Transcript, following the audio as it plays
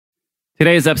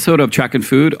Today's episode of Track and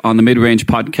Food on the Mid-Range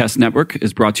Podcast Network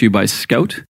is brought to you by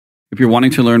Scout. If you're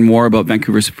wanting to learn more about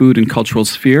Vancouver's food and cultural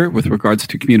sphere with regards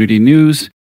to community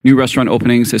news, new restaurant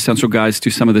openings, essential guides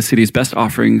to some of the city's best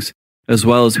offerings, as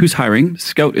well as who's hiring,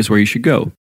 Scout is where you should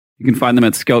go. You can find them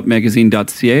at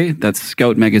scoutmagazine.ca. That's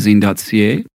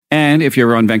scoutmagazine.ca. And if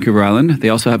you're on Vancouver Island, they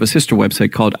also have a sister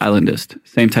website called Islandist.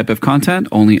 Same type of content,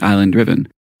 only island-driven.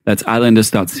 That's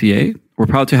islandist.ca. We're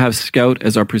proud to have Scout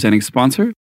as our presenting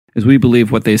sponsor, as we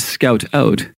believe what they scout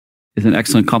out is an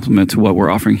excellent complement to what we're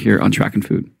offering here on Track and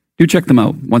Food. Do check them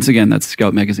out. Once again, that's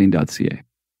scoutmagazine.ca.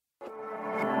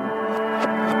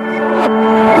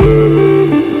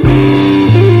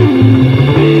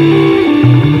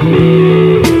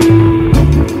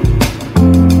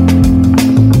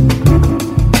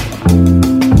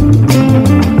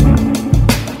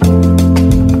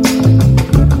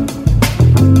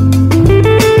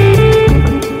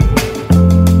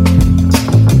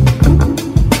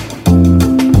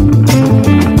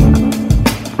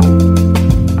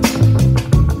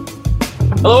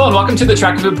 Welcome to the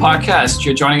Track and Food Podcast.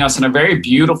 You're joining us on a very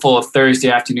beautiful Thursday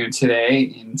afternoon today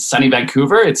in sunny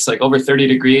Vancouver. It's like over 30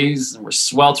 degrees and we're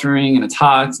sweltering and it's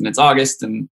hot and it's August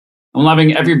and I'm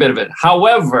loving every bit of it.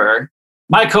 However,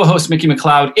 my co-host Mickey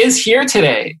McLeod is here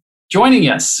today joining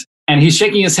us and he's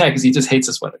shaking his head because he just hates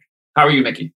this weather. How are you,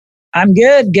 Mickey? I'm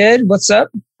good. What's up?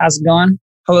 How's it going?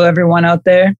 Hello, everyone out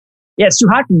there. Yeah, it's too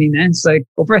hot for me, man. It's like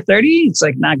over 30. It's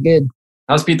like not good.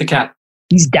 How's Pete the cat?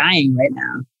 He's dying right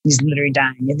now. He's literally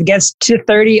dying. If it gets to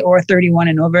 30 or 31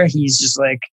 and over, he's just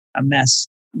like a mess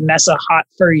of hot,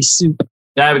 furry soup.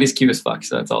 Yeah, but he's cute as fuck,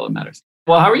 so that's all that matters.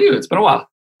 Well, how are you? It's been a while.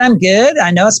 I'm good.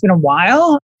 I know it's been a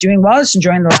while. Doing well. Just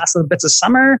enjoying the last little bits of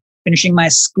summer, finishing my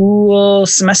school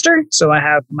semester. So I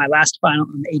have my last final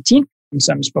on the 18th. And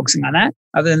so I'm just focusing on that.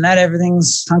 Other than that,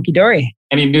 everything's hunky-dory.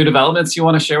 Any new developments you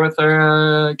want to share with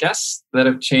our guests that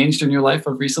have changed in your life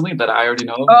of recently that I already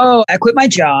know of? Oh, I quit my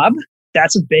job.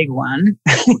 That's a big one.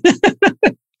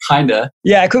 Kinda.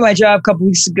 Yeah, I quit my job a couple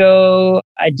weeks ago.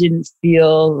 I didn't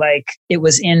feel like it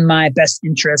was in my best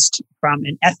interest from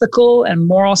an ethical and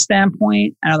moral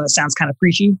standpoint. I know that sounds kind of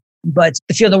preachy, but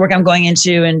the field of work I'm going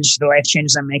into and just the life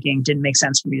changes I'm making didn't make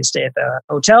sense for me to stay at the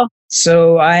hotel.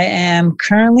 So I am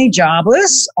currently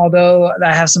jobless, although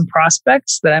I have some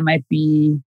prospects that I might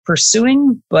be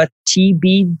pursuing, but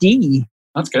TBD.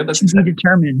 That's good. That's to be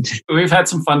determined. We've had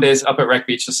some fun days up at Rec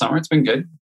Beach this summer. It's been good.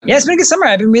 Yeah, it's been a good summer.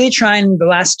 I've been really trying the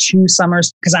last 2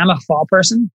 summers because I'm a fall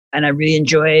person and I really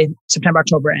enjoy September,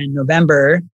 October, and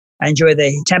November. I enjoy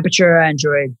the temperature. I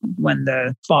enjoy when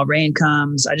the fall rain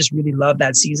comes. I just really love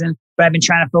that season. But I've been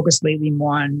trying to focus lately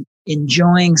more on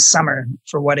enjoying summer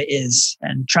for what it is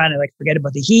and trying to like forget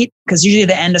about the heat. Because usually at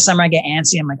the end of summer, I get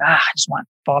antsy. I'm like, I just want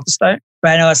fall to start.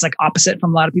 But I know it's like opposite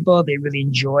from a lot of people. They really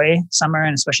enjoy summer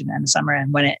and especially the end of summer.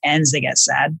 And when it ends, they get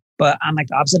sad. But I'm like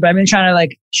the opposite. But I've been trying to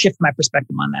like shift my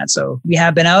perspective on that. So we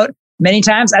have been out many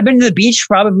times. I've been to the beach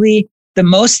probably the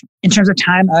most in terms of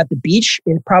time at the beach.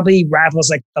 It probably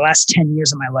rivals like the last 10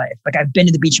 years of my life. Like I've been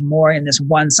to the beach more in this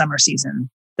one summer season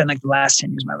than like the last 10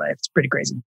 years of my life. It's pretty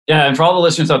crazy. Yeah, and for all the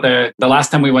listeners out there, the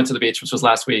last time we went to the beach, which was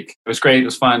last week, it was great. It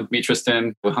was fun. Me,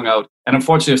 Tristan, we hung out. And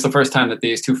unfortunately, it was the first time that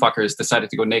these 2 fuckers decided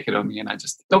to go naked on me. And I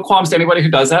just, no qualms to anybody who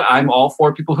does that. I'm all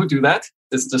for people who do that.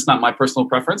 It's just not my personal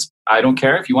preference. I don't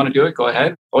care. If you want to do it, go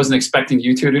ahead. I wasn't expecting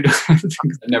you two to do it.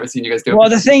 I've never seen you guys do it. Well,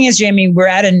 the thing is, Jamie, we're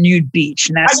at a nude beach.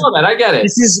 And that's, I know that. I get it.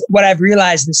 This is what I've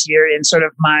realized this year in sort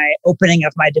of my opening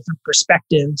of my different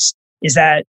perspectives is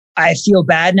that I feel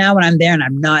bad now when I'm there and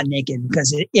I'm not naked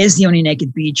because it is the only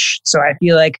naked beach. So I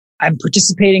feel like I'm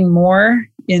participating more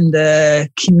in the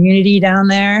community down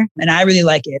there and I really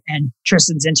like it. And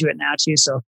Tristan's into it now too.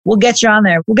 So we'll get you on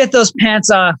there. We'll get those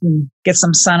pants off and get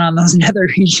some sun on those nether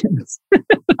regions.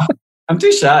 I'm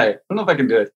too shy. I don't know if I can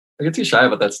do it. I get too shy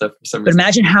about that stuff for some reason. But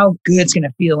imagine how good it's going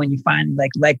to feel when you finally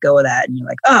like let go of that and you're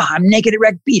like, oh, I'm naked at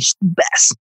Rec Beach. The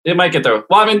best. It might get there.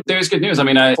 Well, I mean, there's good news. I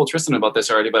mean, I told Tristan about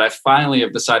this already, but I finally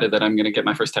have decided that I'm going to get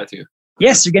my first tattoo.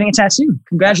 Yes, you're getting a tattoo.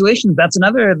 Congratulations. That's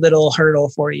another little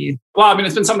hurdle for you. Well, I mean,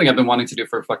 it's been something I've been wanting to do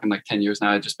for fucking like 10 years now.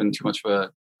 I've just been too much of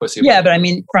a pussy. Yeah, but I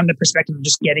mean, from the perspective of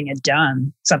just getting it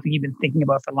done, something you've been thinking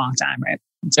about for a long time, right?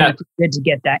 It's good to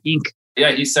get that ink. Yeah,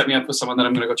 he set me up with someone that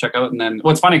I'm going to go check out. And then,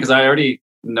 well, it's funny because I already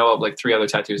know of like 3 other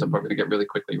tattoos I'm probably going to get really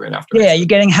quickly right after. Yeah, you're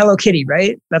getting Hello Kitty,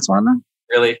 right? That's one of them?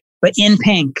 Really? But in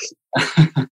pink.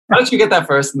 Why don't you get that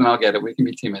first and then I'll get it? We can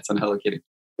be teammates on Hello Kitty.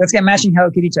 Let's get matching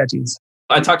Hello Kitty tattoos.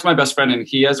 I talked to my best friend and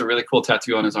he has a really cool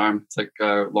tattoo on his arm. It's like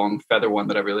a long feather one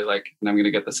that I really like. And I'm going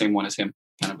to get the same one as him.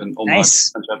 Kind of an homage.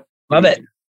 Nice. Love it.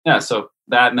 Yeah, so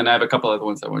that, and then I have a couple other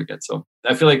ones I want to get. So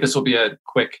I feel like this will be a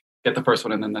quick get the first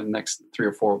one, and then the next 3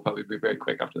 or 4 will probably be very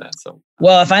quick after that. So,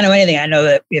 well, if I know anything, I know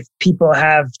that if people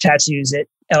have tattoos, it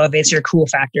elevates your cool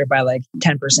factor by like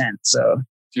 10%. So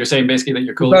you're saying basically that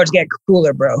you're cool. Bro, to get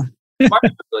cooler, bro.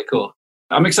 Really cool.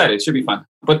 I'm excited. It should be fun.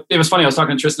 But it was funny. I was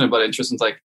talking to Tristan about it. And Tristan's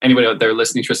like, anybody out there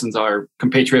listening, Tristan's our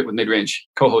compatriot with Midrange,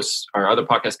 co-hosts our other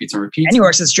podcast, Beats and Repeats. And he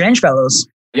works at Strange Fellows.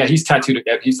 Yeah, he's tattooed.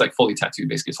 He's like fully tattooed,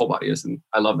 basically. His whole body is. And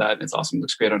I love that. It's awesome. It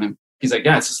looks great on him. He's like,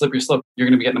 yeah, it's a slippery slope. You're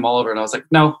going to be getting them all over. And I was like,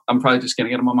 no, I'm probably just going to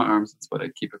get them on my arms. That's what I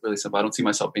keep it really simple. I don't see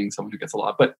myself being someone who gets a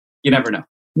lot, but you never know.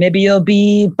 Maybe you'll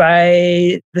be,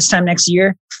 by this time next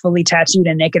year, fully tattooed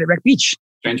and naked at Wreck Beach.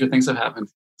 Stranger things have happened.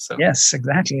 So yes,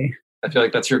 exactly. I feel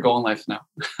like that's your goal in life now.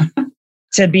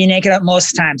 To be naked at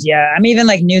most times. Yeah. I'm even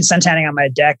like nude suntanning on my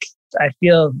deck. I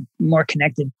feel more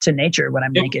connected to nature when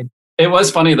I'm naked. It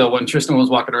was funny though when Tristan was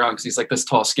walking around because he's like this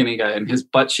tall, skinny guy and his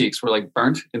butt cheeks were like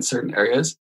burnt in certain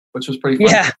areas, which was pretty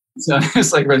funny. Yeah. So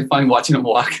it's like really funny watching him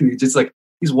walk and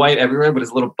he's white everywhere, but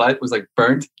his little butt was like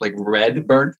burnt, like red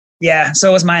burnt. Yeah.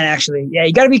 So was mine actually. Yeah.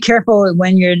 You got to be careful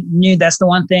when you're nude. That's the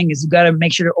one thing is you got to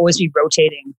make sure to always be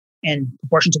rotating in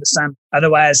proportion to the sun.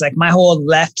 Otherwise, like my whole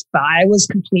left thigh was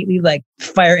completely like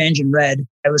fire engine red.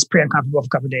 I was pretty uncomfortable for a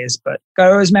couple of days, but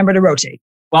gotta always remember to rotate.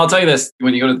 Well, I'll tell you this,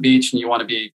 when you go to the beach and you want to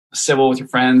be civil with your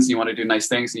friends, and you want to do nice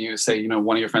things, and you say,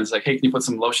 one of your friends is like, hey, can you put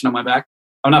some lotion on my back?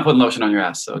 I'm not putting lotion on your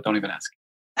ass, so don't even ask.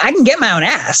 I can get my own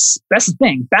ass. That's the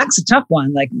thing. Back's a tough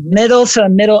one. Like middle to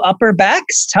middle upper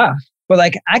back's tough. But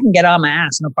like I can get on my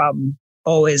ass, no problem.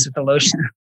 Always with the lotion.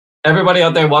 Everybody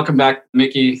out there, welcome back.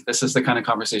 Mickey, this is the kind of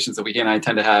conversations that we and I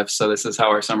tend to have. So this is how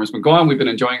our summer's been going. We've been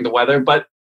enjoying the weather. But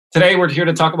today we're here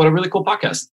to talk about a really cool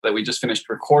podcast that we just finished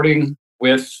recording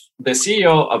with the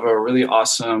CEO of a really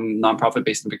awesome nonprofit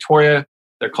based in Victoria.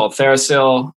 They're called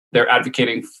TheraPsil. They're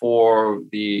advocating for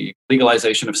the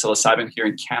legalization of psilocybin here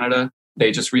in Canada.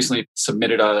 They just recently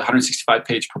submitted a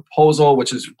 165-page proposal,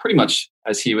 which is pretty much,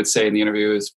 as he would say in the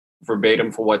interview, is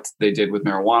verbatim for what they did with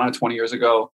marijuana 20 years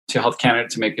ago to Health Canada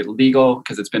to make it legal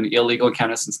because it's been illegal in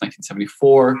Canada since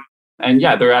 1974. And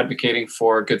yeah, they're advocating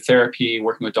for good therapy,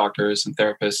 working with doctors and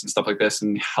therapists and stuff like this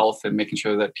and health and making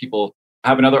sure that people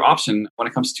have another option when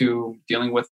it comes to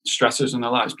dealing with stressors in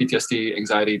their lives, PTSD,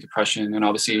 anxiety, depression, and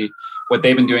obviously what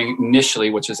they've been doing initially,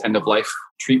 which is end of life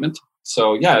treatment.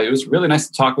 So yeah, it was really nice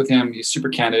to talk with him. He's super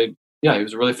candid. Yeah, he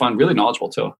was really fun, really knowledgeable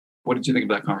too. What did you think of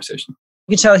that conversation?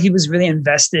 You could tell he was really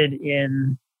invested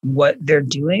in what they're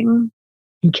doing.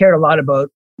 He cared a lot about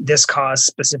this cause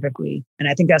specifically. And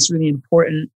I think that's really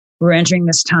important. We're entering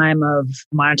this time of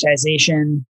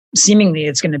monetization. Seemingly,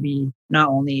 it's going to be not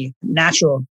only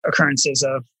natural occurrences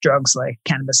of drugs like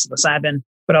cannabis, psilocybin,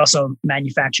 but also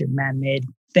manufactured, man-made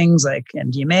things like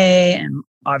MDMA and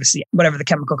obviously whatever the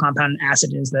chemical compound and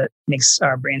acid is that makes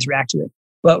our brains react to it.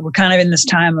 But we're kind of in this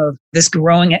time of this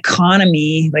growing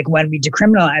economy. Like when we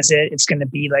decriminalize it, it's going to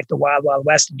be like the wild, wild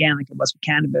west again, like it was with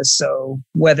cannabis. So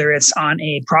whether it's on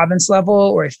a province level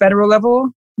or a federal level,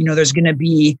 there's going to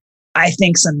be, I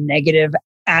think, some negative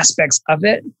aspects of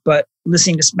it. But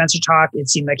listening to Spencer talk, it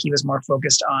seemed like he was more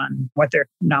focused on what their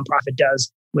nonprofit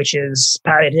does, which is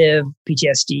palliative,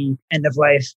 PTSD, end of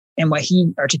life. And what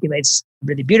he articulates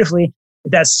really beautifully,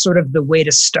 that's sort of the way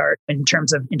to start in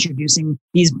terms of introducing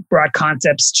these broad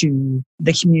concepts to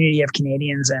the community of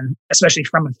Canadians and especially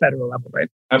from a federal level, right?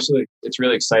 Absolutely. It's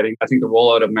really exciting. I think the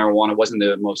rollout of marijuana wasn't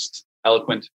the most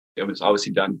eloquent. It was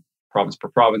obviously done province per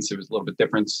province. It was a little bit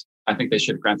different. I think they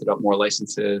should have granted out more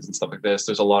licenses and stuff like this.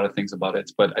 There's a lot of things about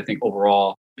it, but I think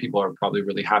overall people are probably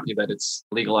really happy that it's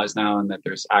legalized now and that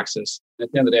there's access.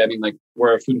 At the end of the day,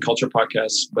 we're a food and culture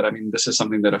podcast, but this is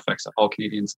something that affects all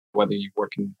Canadians, whether you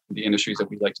work in the industries that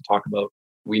we like to talk about.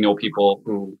 We know people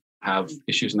who have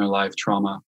issues in their life,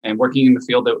 trauma, and working in the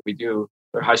field that we do,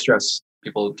 they're high stress.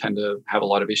 People tend to have a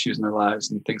lot of issues in their lives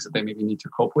and things that they maybe need to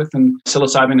cope with. And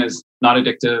psilocybin is not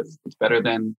addictive. It's better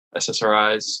than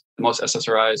SSRIs. Most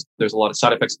SSRIs, there's a lot of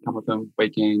side effects that come with them,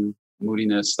 weight gain,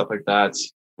 moodiness, stuff like that,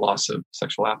 loss of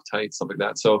sexual appetite, stuff like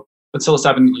that. So, but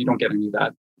psilocybin, you don't get any of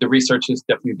that. The research is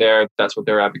definitely there. That's what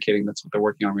they're advocating. That's what they're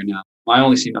working on right now. I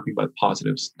only see nothing but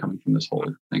positives coming from this whole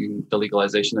thing, the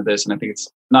legalization of this. And I think it's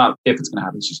not if it's going to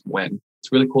happen, it's just when.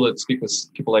 It's really cool to speak with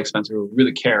people like Spencer who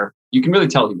really care. You can really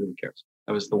tell he really cares.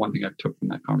 That was the one thing I took from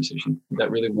that conversation, that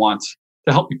really wants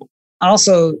to help people.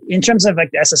 Also, in terms of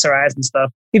like the SSRIs and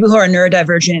stuff, people who are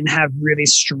neurodivergent and have really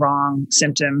strong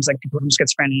symptoms, like people from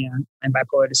schizophrenia and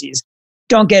bipolar disease,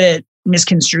 don't get it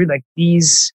misconstrued. Like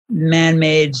these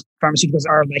man-made pharmaceuticals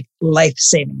are like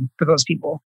life-saving for those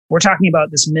people. We're talking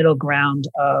about this middle ground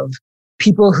of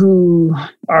people who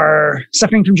are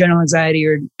suffering from general anxiety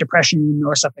or depression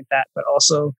or stuff like that, but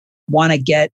also want to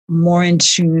get more in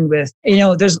tune with,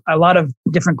 there's a lot of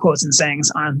different quotes and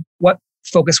sayings on what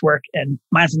focus work and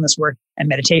mindfulness work and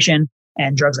meditation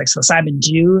and drugs like psilocybin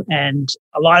do. And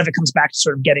a lot of it comes back to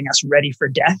sort of getting us ready for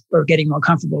death or getting more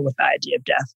comfortable with the idea of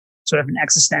death, sort of an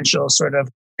existential sort of,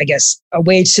 I guess, a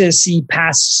way to see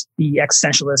past the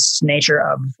existentialist nature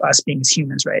of us being as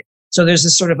humans, right? So there's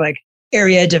this sort of like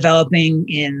area developing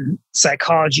in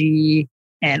psychology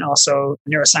and also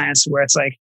neuroscience where it's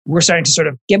like, we're starting to sort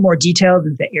of get more detailed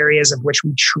into the areas of which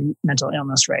we treat mental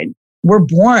illness, right? We're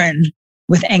born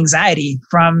with anxiety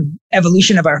from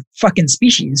evolution of our fucking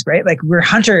species, right? Like we're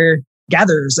hunter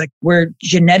gatherers, like we're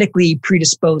genetically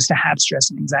predisposed to have stress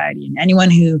and anxiety. And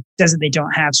anyone who says that they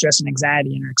don't have stress and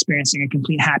anxiety and are experiencing a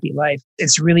complete happy life,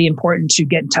 it's really important to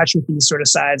get in touch with these sort of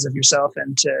sides of yourself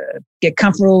and to get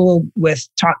comfortable with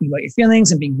talking about your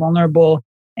feelings and being vulnerable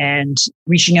and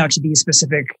reaching out to these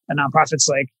specific nonprofits,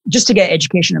 like just to get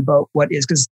education about what is,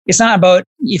 because it's not about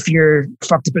if you're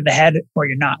fucked up in the head or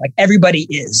you're not. Like everybody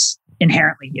is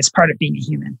inherently, it's part of being a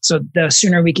human. So the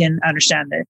sooner we can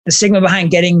understand that the stigma behind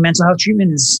getting mental health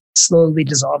treatment is slowly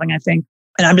dissolving, I think.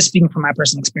 And I'm just speaking from my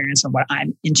personal experience and what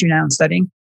I'm into now and studying.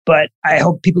 But I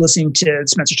hope people listening to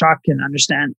Spencer Talk can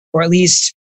understand, or at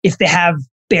least if they have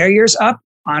barriers up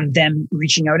on them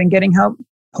reaching out and getting help,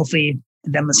 hopefully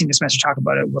them listening to Spencer talk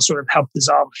about it will sort of help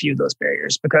dissolve a few of those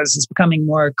barriers, because it's becoming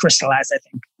more crystallized, I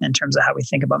think, in terms of how we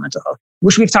think about mental health,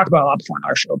 which we've talked about a lot before on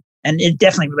our show. And it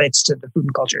definitely relates to the food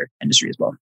and culture industry as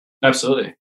well.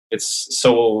 Absolutely. It's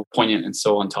so poignant and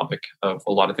so on topic of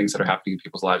a lot of things that are happening in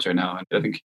people's lives right now. And I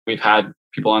think we've had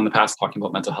people in the past talking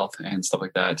about mental health and stuff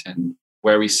like that and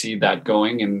where we see that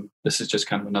going. And this is just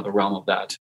kind of another realm of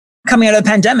that. Coming out of the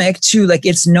pandemic too, like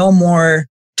it's no more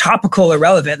topical or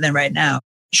relevant than right now.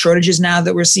 Shortages now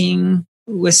that we're seeing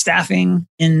with staffing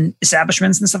in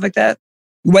establishments and stuff like that.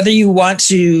 Whether you want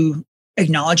to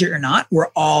acknowledge it or not, we're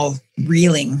all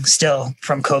reeling still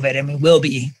from COVID, and we will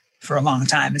be for a long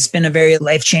time. It's been a very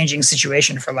life-changing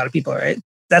situation for a lot of people, right?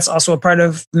 That's also a part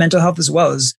of mental health as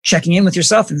well, is checking in with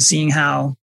yourself and seeing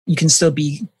how you can still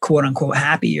be quote unquote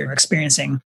happy or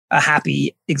experiencing a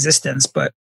happy existence.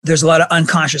 But there's a lot of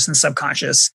unconscious and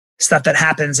subconscious stuff that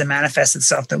happens and manifests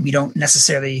itself that we don't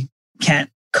necessarily can't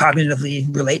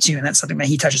cognitively relate to. And that's something that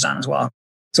he touches on as well.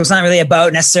 So it's not really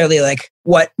about necessarily like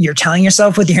what you're telling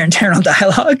yourself with your internal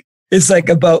dialogue. It's like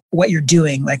about what you're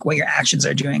doing, like what your actions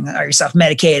are doing. Are you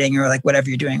self-medicating or like whatever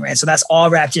you're doing, right? So that's all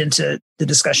wrapped into the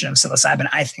discussion of psilocybin,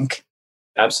 I think.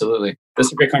 Absolutely. This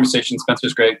is a great conversation.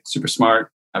 Spencer's great, super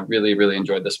smart. I really, really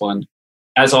enjoyed this one.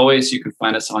 As always, you can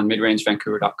find us on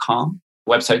midrangevancouver.com.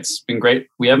 Website's been great.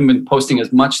 We haven't been posting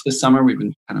as much this summer. We've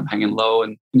been kind of hanging low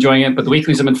and enjoying it, but the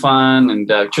weeklies have been fun. And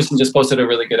Tristan just posted a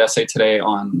really good essay today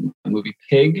on the movie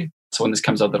Pig. So when this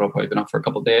comes out, that'll probably been out for a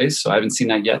couple of days. So I haven't seen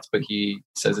that yet, but he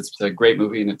says it's a great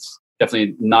movie and it's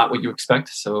definitely not what you expect.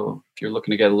 So if you're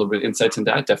looking to get a little bit of insights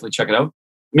into that, definitely check it out.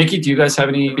 Mickey, do you guys have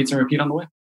any beats and repeat on the way?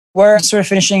 We're sort of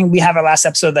finishing. We have our last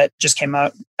episode that just came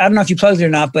out. I don't know if you plugged it or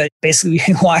not, but basically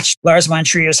we watched Lars von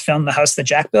Trier's film, The House That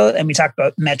Jack Built, and we talked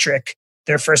about Metric,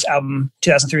 their first album,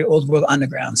 2003, Old World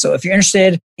Underground. So if you're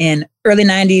interested in early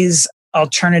 90s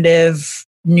alternative,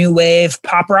 new wave,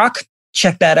 pop rock,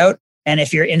 check that out. And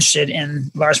if you're interested in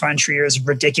Lars von Trier's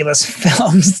ridiculous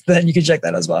films, then you can check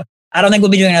that as well. I don't think we'll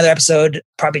be doing another episode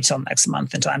probably till next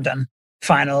month until I'm done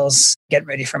finals, getting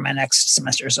ready for my next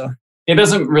semester. So it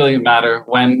doesn't really matter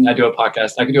when I do a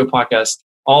podcast. I can do a podcast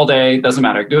all day. Doesn't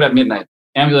matter. I can do it at midnight.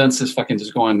 Ambulance is fucking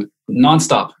just going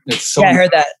nonstop. It's so. Yeah, I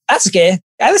heard that. That's okay.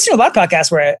 I listen to a lot of podcasts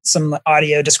where some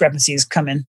audio discrepancies come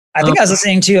in. I think I was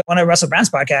listening to one of Russell Brand's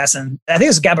podcasts, and I think it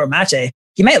was Gabor Mate.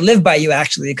 He might live by you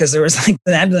actually, because there was like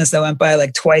an ambulance that went by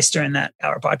like twice during that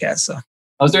hour podcast. So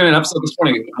I was doing an episode this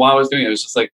morning, and while I was doing it, it was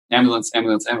just like ambulance,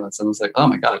 ambulance, ambulance. And I was like, oh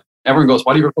my God. Everyone goes,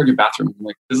 why do you record your bathroom? I'm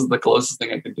like, this is the closest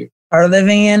thing I could do. Are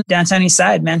living in downtown East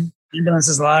Side, man.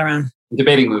 Ambulances a lot around. I'm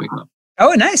debating moving though.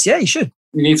 Oh, nice. Yeah, you should.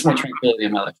 You need some more tranquility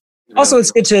in my life. Also,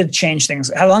 it's good to change things.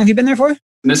 How long have you been there for? In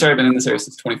this area, I've been in this area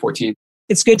since 2014.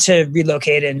 It's good to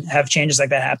relocate and have changes like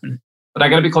that happen. But I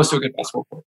got to be close to a good basketball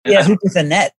court. And yeah, hoop with a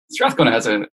net. Strathcona has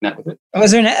a net with it. Oh,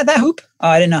 is there a net at that hoop? Oh,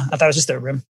 I didn't know. I thought it was just a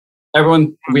room.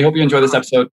 Everyone, we hope you enjoy this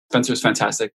episode. Spencer's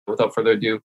fantastic. Without further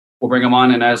ado, we'll bring him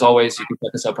on. And as always, you can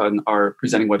check us up on our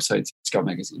presenting website, Scout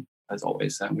Magazine, as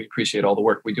always. And we appreciate all the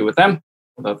work we do with them.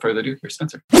 Without further ado, here's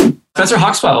Spencer. Spencer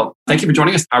Hawkswell, thank you for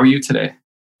joining us. How are you today?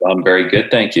 I'm very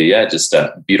good, thank you. Yeah, just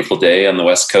a beautiful day on the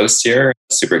West Coast here.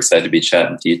 Super excited to be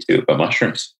chatting to you too about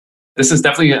mushrooms. This is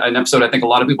definitely an episode I think a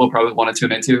lot of people probably want to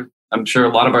tune into. I'm sure a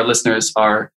lot of our listeners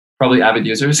are probably avid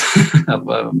users of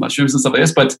mushrooms and stuff like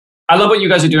this, but I love what you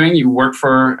guys are doing. You work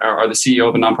for, are the CEO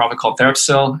of a nonprofit called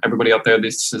Therapsil. Everybody out there,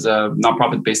 this is a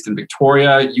nonprofit based in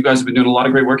Victoria. You guys have been doing a lot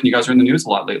of great work and you guys are in the news a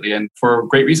lot lately and for a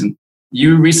great reason.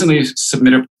 You recently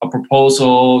submitted a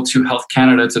proposal to Health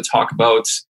Canada to talk about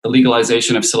the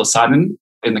legalization of psilocybin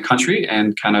in the country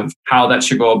and kind of how that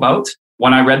should go about.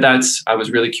 When I read that, I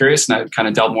was really curious and I kind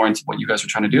of delved more into what you guys are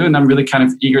trying to do. And I'm really kind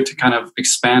of eager to kind of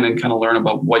expand and kind of learn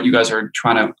about what you guys are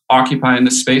trying to occupy in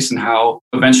this space and how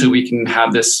eventually we can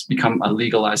have this become a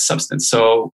legalized substance.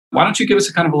 So why don't you give us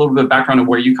a kind of a little bit of background of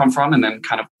where you come from and then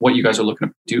kind of what you guys are looking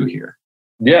to do here?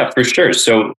 Yeah, for sure.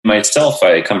 So myself,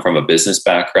 I come from a business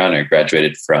background. I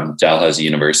graduated from Dalhousie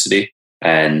University.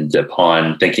 And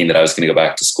upon thinking that I was going to go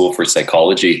back to school for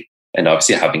psychology, and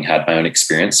obviously having had my own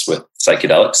experience with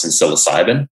psychedelics and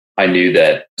psilocybin, I knew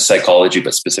that psychology,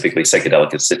 but specifically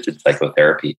psychedelic-assisted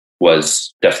psychotherapy,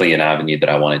 was definitely an avenue that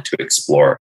I wanted to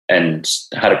explore. And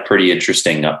had a pretty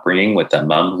interesting upbringing with a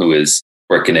mom who was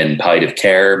working in palliative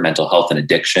care, mental health and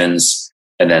addictions,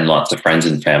 and then lots of friends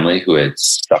and family who had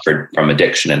suffered from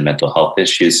addiction and mental health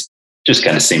issues. Just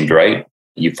kind of seemed right.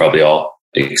 You've probably all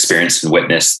experienced and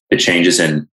witnessed the changes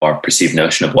in our perceived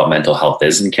notion of what mental health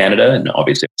is in Canada. And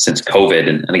obviously since COVID,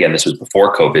 and again, this was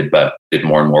before COVID, but did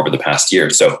more and more over the past year.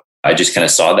 So I just kind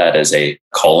of saw that as a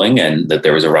calling and that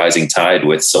there was a rising tide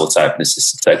with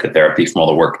psilocybin-assisted psychotherapy from all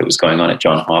the work that was going on at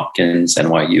Johns Hopkins,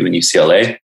 NYU, and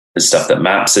UCLA, the stuff that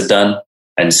MAPS had done.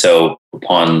 And so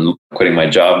upon quitting my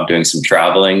job, doing some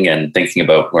traveling and thinking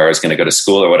about where I was going to go to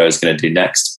school or what I was going to do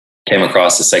next, came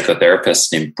across a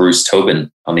psychotherapist named Bruce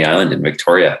Tobin on the island in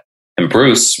Victoria. And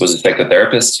Bruce was a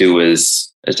psychotherapist who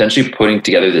was essentially putting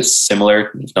together this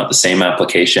similar, if not the same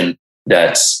application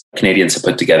that Canadians have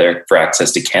put together for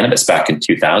access to cannabis back in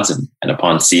 2000. And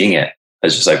upon seeing it, I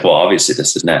was just like, well, obviously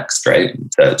this is next, right?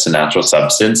 It's a natural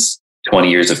substance.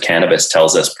 20 years of cannabis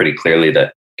tells us pretty clearly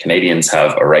that Canadians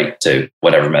have a right to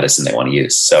whatever medicine they want to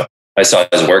use. So I saw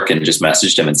his work and just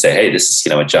messaged him and say, hey, this is,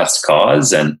 a just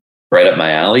cause and right up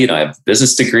my alley. I have a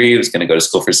business degree. I was going to go to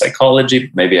school for psychology.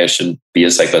 Maybe I should be a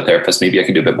psychotherapist. Maybe I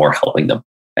can do a bit more helping them.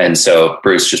 And so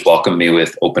Bruce just welcomed me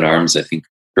with open arms. I think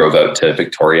drove out to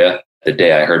Victoria the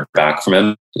day I heard back from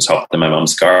him, just hopped in my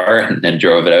mom's car and then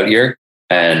drove it out here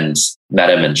and met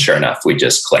him. And sure enough, we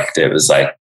just clicked. It was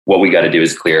like, what we got to do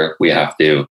is clear. We have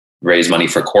to raise money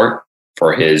for court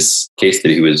for his case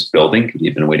that he was building.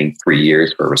 He'd been waiting 3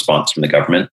 years for a response from the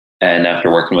government. And after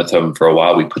working with him for a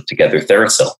while, we put together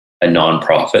Therapsil, a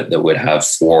nonprofit that would have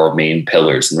 4 main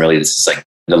pillars. And really, this is like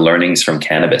the learnings from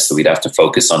cannabis. So we'd have to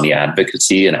focus on the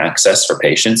advocacy and access for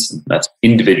patients. And that's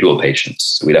individual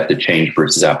patients. So we'd have to change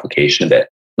Bruce's application a bit,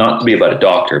 not to be about a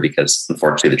doctor, because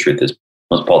unfortunately, the truth is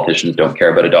most politicians don't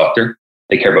care about a doctor.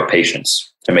 They care about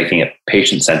patients. They're making it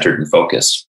patient-centered and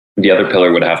focused. The other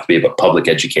pillar would have to be about public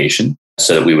education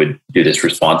so that we would do this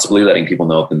responsibly, letting people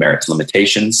know of the merits and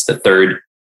limitations. The third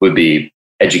would be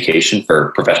education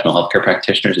for professional healthcare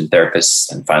practitioners and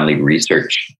therapists, and finally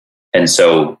research. And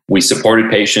so we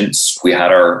supported patients. We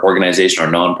had our organization,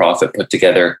 our nonprofit put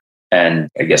together. And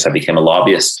I guess I became a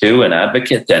lobbyist too, an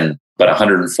advocate. And about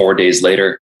 104 days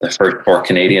later, the first 4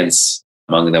 Canadians,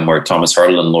 among them were Thomas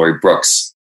Hartle and Laurie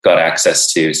Brooks, got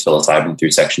access to psilocybin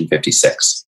through Section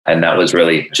 56. And that was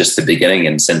really just the beginning.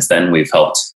 And since then, we've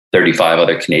helped 35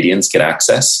 other Canadians get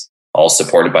access, all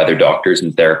supported by their doctors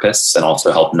and therapists, and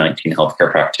also helped 19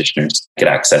 healthcare practitioners get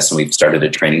access. And we've started a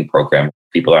training program.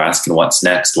 People are asking, what's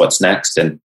next? What's next?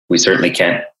 And we certainly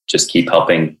can't just keep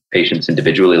helping patients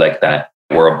individually like that.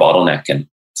 We're a bottleneck, and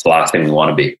it's the last thing we want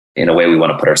to be. In a way, we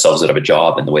want to put ourselves out of a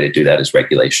job, and the way to do that is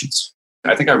regulations.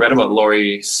 I think I read about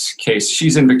Laurie's case.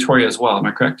 She's in Victoria as well. Am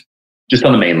I correct? Just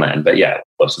on the mainland, but yeah,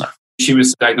 close enough. She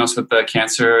was diagnosed with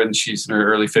cancer and she's in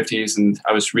her early 50s. And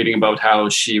I was reading about how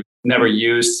she never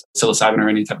used psilocybin or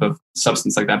any type of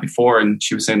substance like that before. And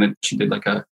she was saying that she did like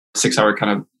a 6-hour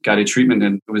kind of guided treatment.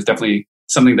 And it was definitely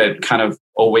something that kind of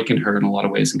awakened her in a lot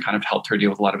of ways and kind of helped her deal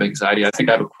with a lot of anxiety. I think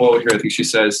I have a quote here. I think she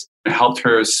says it helped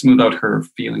her smooth out her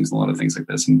feelings and a lot of things like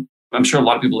this. And I'm sure a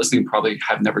lot of people listening probably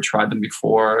have never tried them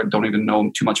before, don't even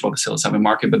know too much about the psilocybin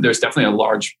market, but there's definitely a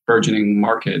large burgeoning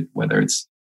market, whether it's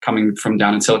coming from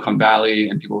down in Silicon Valley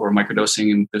and people who are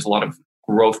microdosing, and there's a lot of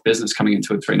growth business coming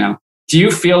into it right now. Do you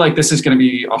feel like this is going to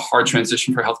be a hard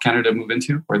transition for Health Canada to move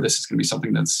into, or this is going to be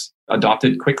something that's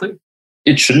adopted quickly?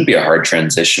 It shouldn't be a hard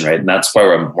transition, right? And that's why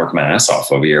I'm working my ass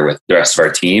off over here with the rest of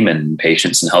our team and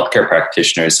patients and healthcare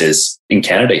practitioners. Is in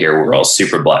Canada here, we're all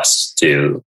super blessed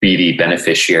to be the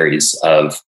beneficiaries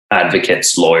of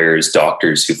advocates, lawyers,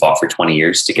 doctors who fought for 20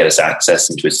 years to get us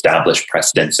access and to establish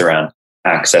precedents around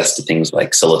access to things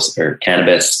like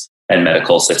cannabis and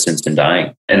medical assistance in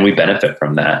dying. And we benefit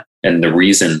from that. And the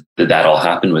reason that that all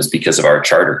happened was because of our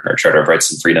Charter of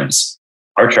Rights and Freedoms.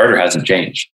 Our charter hasn't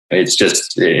changed. It's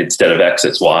just, instead of X,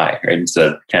 it's Y, right? Instead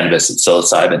of cannabis, it's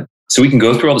psilocybin. So we can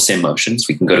go through all the same motions.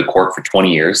 We can go to court for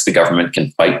 20 years. The government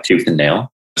can fight tooth and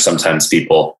nail. Sometimes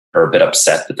people are a bit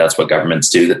upset that that's what governments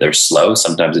do, that they're slow.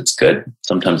 Sometimes it's good.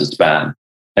 Sometimes it's bad.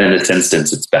 And in this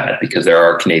instance, it's bad because there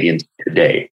are Canadians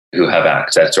today who have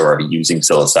access or are using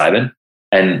psilocybin.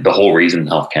 And the whole reason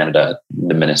Health Canada,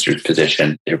 the minister's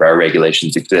position, if our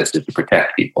regulations exist, is to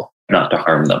protect people, not to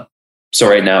harm them. So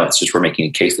right now, it's just we're making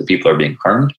a case that people are being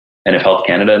harmed. And if Health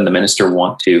Canada and the minister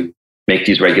want to make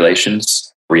these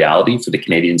regulations reality for the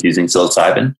Canadians using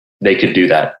psilocybin, they could do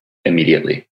that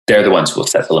immediately. They're the ones who will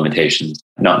set the limitations,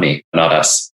 not me, not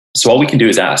us. So all we can do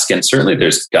is ask. And certainly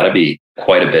there's got to be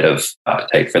quite a bit of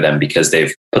appetite for them because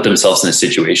they've put themselves in a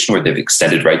situation where they've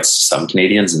extended rights to some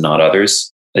Canadians and not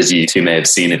others. As you two may have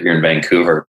seen if you're in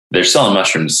Vancouver, they're selling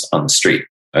mushrooms on the street.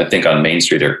 I think on Main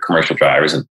Street are commercial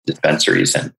drivers and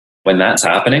dispensaries. And when that's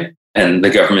happening and the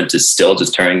government is still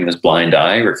just turning this blind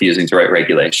eye, refusing to write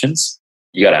regulations,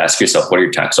 you got to ask yourself, what are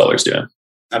your tax dollars doing?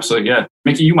 Absolutely, yeah.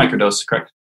 Mickey, you microdose,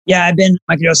 correct? Yeah, I've been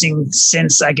microdosing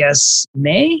since, I guess,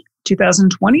 May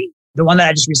 2020. The one that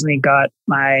I just recently got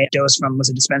my dose from was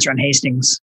a dispensary on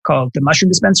Hastings called the Mushroom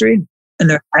Dispensary. And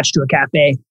they're attached to a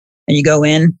cafe. And you go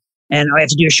in and all you have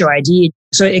to do is show ID.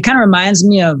 So it kind of reminds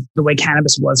me of the way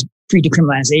cannabis was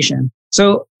pre-decriminalization.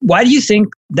 So why do you think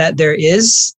that there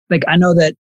is, like, I know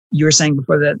that you were saying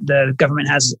before that the government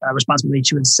has a responsibility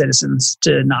to its citizens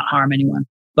to not harm anyone.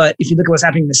 But if you look at what's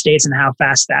happening in the States and how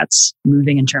fast that's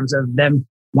moving in terms of them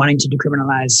wanting to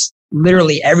decriminalize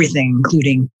literally everything,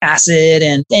 including acid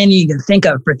and anything you can think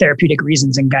of for therapeutic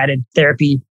reasons and guided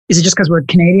therapy. Is it just because we're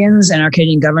Canadians and our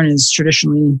Canadian government is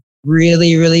traditionally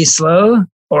really, really slow?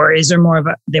 Or is there more of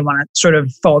they want to sort of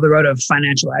follow the road of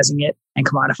financializing it and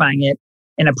commodifying it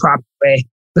in a proper way?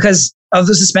 Because of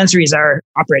those dispensaries are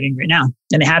operating right now,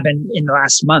 and they have been in the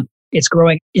last month. It's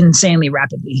growing insanely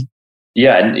rapidly.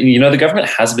 Yeah. And, the government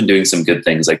has been doing some good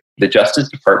things. Like the Justice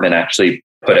Department actually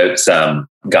put out some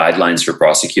guidelines for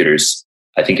prosecutors.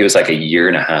 I think it was like a year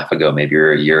and a half ago, maybe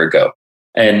or a year ago.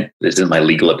 And this isn't my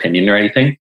legal opinion or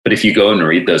anything, but if you go and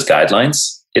read those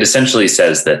guidelines, it essentially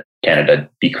says that Canada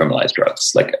decriminalized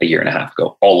drugs like a year and a half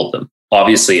ago, all of them.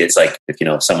 Obviously, it's like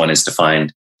if someone is to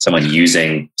find someone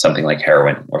using something like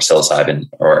heroin or psilocybin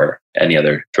or any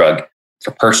other drug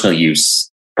for personal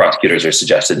use, prosecutors are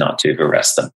suggested not to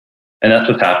arrest them. And that's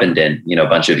what's happened in a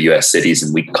bunch of US cities,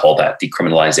 and we call that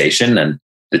decriminalization. And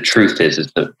the truth is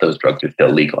that those drugs are still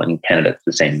legal. And in Canada, it's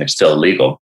the same. They're still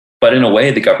illegal. But in a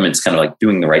way, the government's kind of like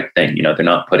doing the right thing. They're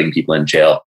not putting people in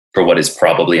jail for what is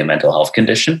probably a mental health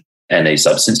condition and a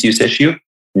substance use issue,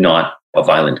 not a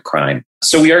violent crime.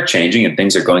 So we are changing and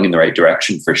things are going in the right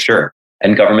direction for sure.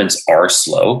 And governments are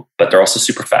slow, but they're also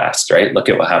super fast, right? Look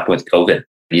at what happened with COVID.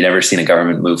 You've never seen a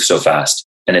government move so fast.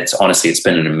 And it's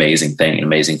been an amazing thing, an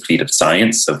amazing feat of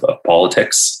science, of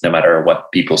politics, no matter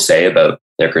what people say about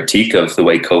their critique of the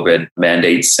way COVID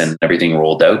mandates and everything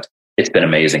rolled out. It's been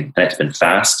amazing and it's been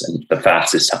fast, and the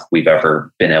fastest we've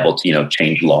ever been able to,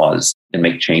 change laws and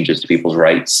make changes to people's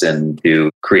rights and to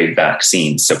create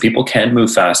vaccines. So people can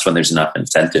move fast when there's enough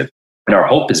incentive. And our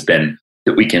hope has been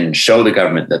that we can show the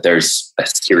government that there's a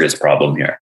serious problem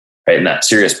here, right? And that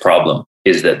serious problem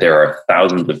is that there are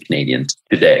thousands of Canadians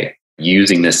today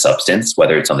using this substance,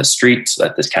 whether it's on the streets,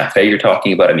 at this cafe you're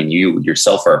talking about. I mean, you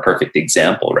yourself are a perfect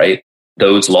example, right?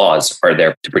 Those laws are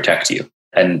there to protect you.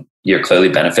 And you're clearly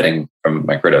benefiting from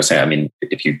microdosing. I mean,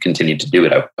 if you continue to do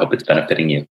it, I hope it's benefiting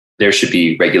you. There should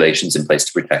be regulations in place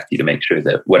to protect you, to make sure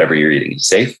that whatever you're eating is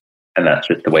safe. And that's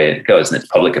just the way it goes. And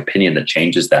it's public opinion that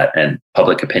changes that. And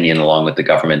public opinion, along with the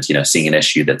government, seeing an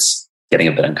issue that's getting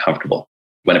a bit uncomfortable.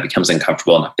 When it becomes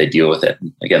uncomfortable enough, they deal with it.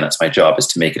 And again, that's my job, is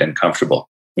to make it uncomfortable.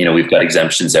 We've got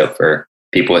exemptions out for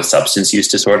people with substance use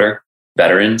disorder,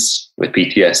 veterans with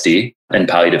PTSD, and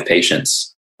palliative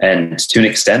patients. And to an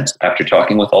extent, after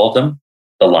talking with all of them,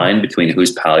 the line between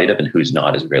who's palliative and who's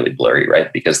not is really blurry,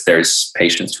 right? Because there's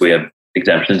patients we have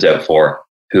exemptions out for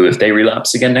who, if they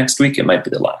relapse again next week, it might be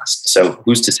the last. So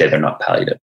who's to say they're not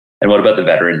palliative? And what about the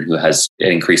veteran who has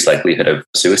an increased likelihood of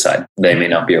suicide? They may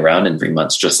not be around in 3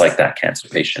 months, just like that cancer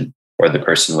patient, or the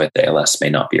person with ALS may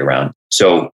not be around.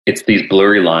 So it's these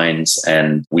blurry lines,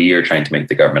 and we are trying to make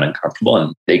the government uncomfortable,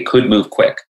 and they could move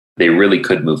quick. They really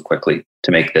could move quickly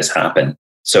to make this happen.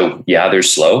 So yeah, they're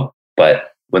slow,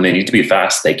 but when they need to be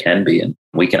fast, they can be, and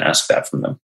we can ask that from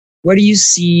them. Where do you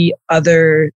see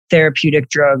other therapeutic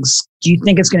drugs? Do you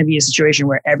think it's going to be a situation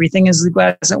where everything is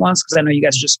legalized at once? Because I know you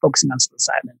guys are just focusing on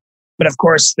psilocybin. But of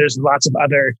course, there's lots of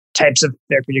other types of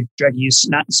therapeutic drug use,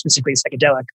 not specifically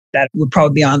psychedelic. that would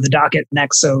probably be on the docket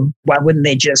next. So why wouldn't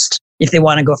they just, if they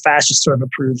want to go fast, just sort of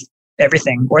approve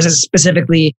everything? Or is it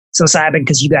specifically psilocybin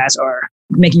because you guys are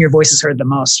making your voices heard the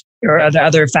most? Or are there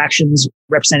other factions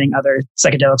representing other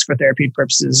psychedelics for therapeutic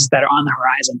purposes that are on the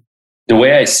horizon? The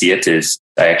way I see it is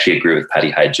I actually agree with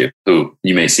Patty Hajdu, who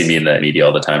you may see me in the media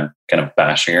all the time, kind of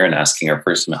bashing her and asking her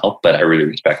for some help. But I really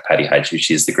respect Patty Hajdu.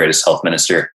 She's the greatest health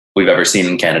minister we've ever seen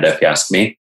in Canada, if you ask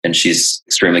me. And she's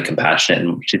extremely compassionate.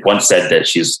 And she once said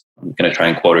that I'm going to try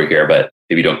and quote her here, but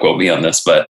maybe don't quote me on this,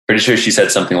 but pretty sure she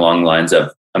said something along the lines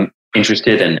of, I'm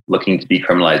interested in looking to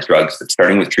decriminalize drugs, but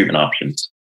starting with treatment options.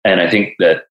 And I think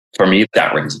that for me,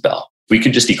 that rings a bell. We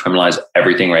could just decriminalize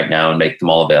everything right now and make them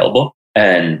all available.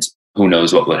 And who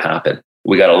knows what would happen.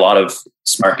 We got a lot of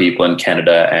smart people in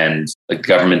Canada, and the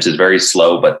government is very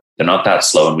slow, but they're not that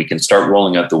slow. And we can start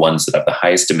rolling out the ones that have the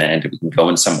highest demand, and we can go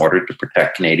in some order to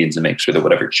protect Canadians and make sure that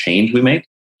whatever change we make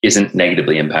isn't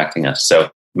negatively impacting us.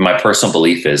 So my personal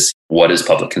belief is, what is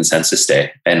public consensus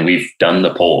day? And we've done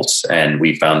the polls, and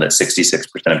we found that 66%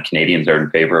 of Canadians are in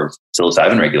favor of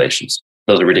psilocybin regulations.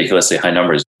 Those are ridiculously high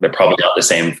numbers. They're probably not the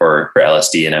same for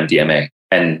LSD and MDMA.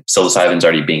 And psilocybin's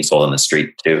already being sold on the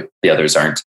street too. The others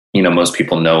aren't. Most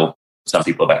people know, some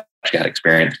people have actually had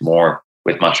experience more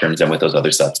with mushrooms than with those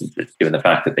other substances, given the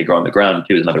fact that they grow on the ground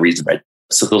too is another reason, right?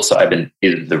 Psilocybin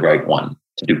is the right one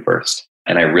to do first.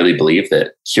 And I really believe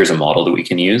that here's a model that we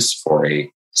can use for a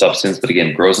substance that,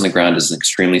 again, grows on the ground, is an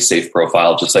extremely safe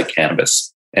profile, just like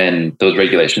cannabis. And those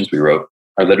regulations we wrote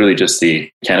are literally just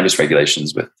the cannabis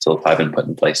regulations with psilocybin put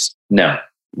in place. Now,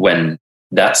 when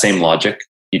that same logic,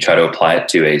 you try to apply it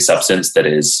to a substance that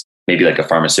is maybe like a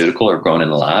pharmaceutical or grown in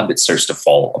a lab, it starts to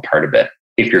fall apart a bit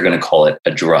if you're going to call it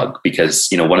a drug. Because,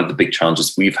 one of the big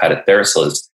challenges we've had at Therasil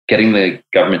is getting the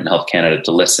government and Health Canada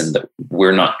to listen that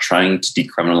we're not trying to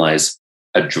decriminalize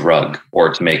a drug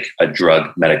or to make a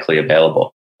drug medically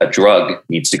available. A drug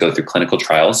needs to go through clinical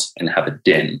trials and have a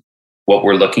DIN. What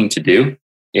we're looking to do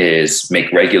is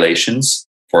make regulations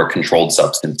for a controlled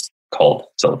substance called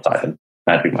psilocybin,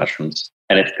 magic mushrooms.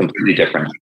 And it's completely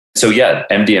different. So yeah,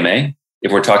 MDMA,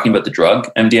 if we're talking about the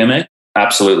drug MDMA,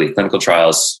 absolutely, clinical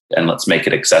trials, and let's make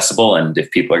it accessible. And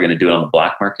if people are going to do it on the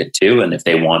black market too, and if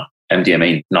they want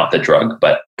MDMA, not the drug,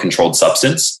 but controlled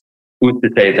substance, who's to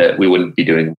say that we wouldn't be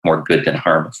doing more good than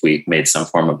harm if we made some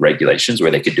form of regulations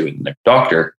where they could do it in their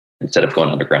doctor instead of going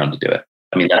underground to do it?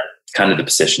 I mean, that's kind of the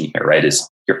position here, right? Is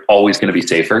you're always going to be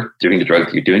safer doing the drug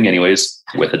that you're doing anyways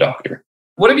with a doctor.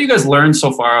 What have you guys learned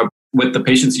so far with the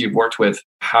patients you've worked with,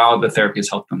 how the therapy has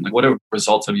helped them? Like, what are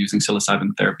results of using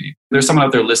psilocybin therapy? There's someone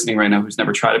out there listening right now who's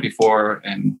never tried it before,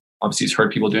 and obviously has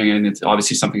heard people doing it, and it's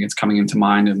obviously something that's coming into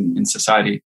mind in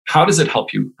society. How does it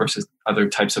help you versus other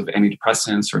types of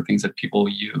antidepressants or things that people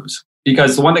use?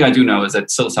 Because the one thing I do know is that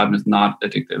psilocybin is not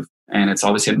addictive, and it's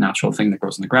obviously a natural thing that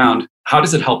grows in the ground. How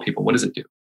does it help people? What does it do?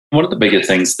 One of the biggest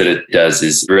things that it does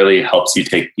is really helps you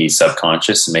take the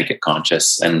subconscious and make it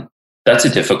conscious. And that's a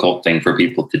difficult thing for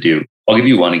people to do. I'll give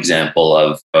you one example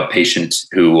of a patient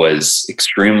who was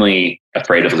extremely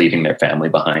afraid of leaving their family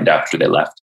behind after they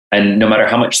left. And no matter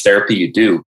how much therapy you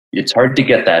do, it's hard to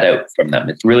get that out from them.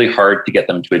 It's really hard to get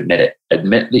them to admit it.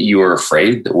 Admit that you are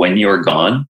afraid that when you're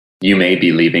gone, you may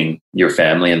be leaving your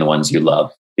family and the ones you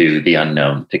love to the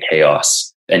unknown, to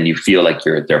chaos. And you feel like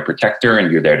you're their protector and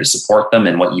you're there to support them.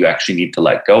 And what you actually need to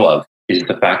let go of is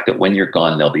the fact that when you're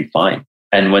gone, they'll be fine.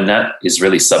 And when that is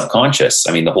really subconscious,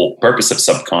 I mean, the whole purpose of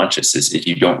subconscious is if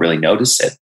you don't really notice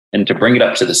it. And to bring it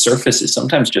up to the surface is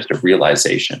sometimes just a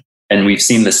realization. And we've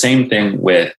seen the same thing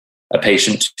with a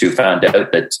patient who found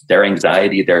out that their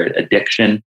anxiety, their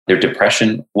addiction, their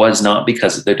depression was not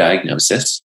because of their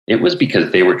diagnosis. It was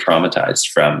because they were traumatized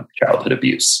from childhood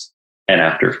abuse. And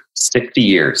after 60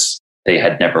 years, they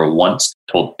had never once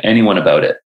told anyone about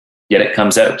it. Yet it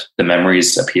comes out, the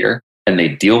memories appear, and they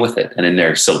deal with it. And in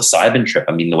their psilocybin trip,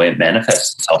 I mean, the way it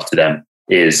manifests itself to them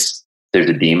is there's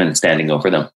a demon standing over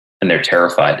them and they're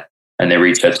terrified. And they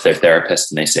reach out to their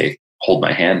therapist and they say, hold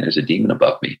my hand, there's a demon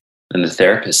above me. And the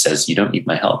therapist says, you don't need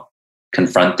my help.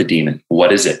 Confront the demon.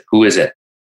 What is it? Who is it?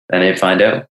 And they find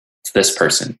out it's this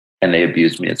person. And they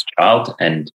abused me as a child.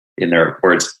 And in their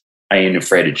words, I ain't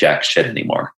afraid of jack shit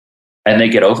anymore. And they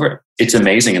get over it. It's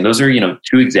amazing. And those are,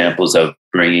 two examples of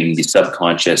bringing the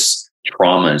subconscious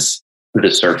traumas to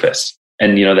the surface.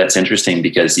 And, that's interesting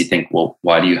because you think, well,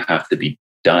 why do you have to be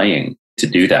dying to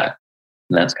do that?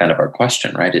 And that's kind of our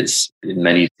question, right? Is in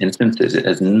many instances, it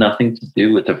has nothing to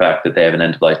do with the fact that they have an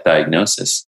end-of-life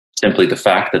diagnosis. Simply the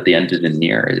fact that the end isn't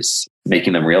near is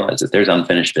making them realize that there's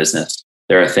unfinished business.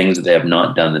 There are things that they have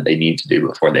not done that they need to do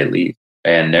before they leave.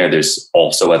 And there's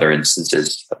also other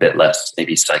instances, a bit less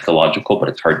maybe psychological, but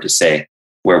it's hard to say,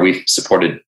 where we've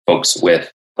supported folks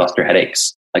with cluster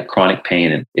headaches, like chronic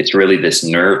pain. And it's really this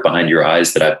nerve behind your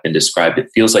eyes that I've been described. It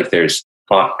feels like there's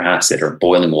hot acid or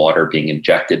boiling water being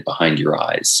injected behind your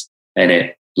eyes, and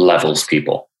it levels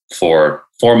people for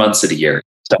 4 months of the year.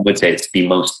 Some would say it's the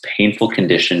most painful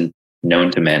condition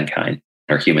known to mankind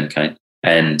or humankind.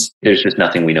 And there's just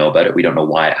nothing we know about it. We don't know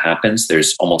why it happens.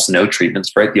 There's almost no treatments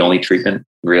for it. The only treatment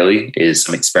really is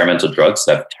some experimental drugs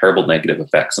that have terrible negative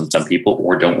effects on some people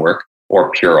or don't work,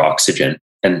 or pure oxygen.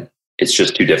 And it's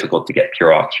just too difficult to get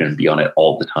pure oxygen and be on it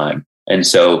all the time. And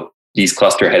so these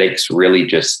cluster headaches really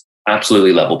just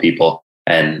absolutely level people.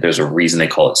 And there's a reason they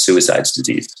call it suicide's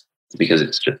disease, because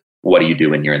it's just, what do you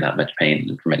do when you're in that much pain?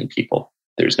 And for many people,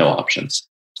 there's no options.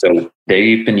 So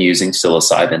they've been using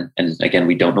psilocybin. And again,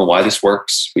 we don't know why this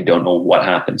works. We don't know what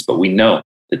happens, but we know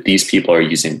that these people are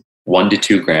using 1 to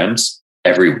 2 grams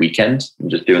every weekend and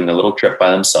just doing a little trip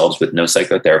by themselves with no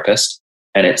psychotherapist.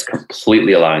 And it's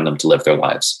completely allowing them to live their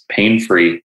lives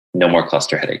pain-free, no more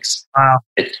cluster headaches. Wow.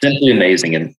 It's simply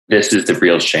amazing. And this is the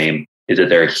real shame, is that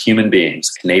there are human beings,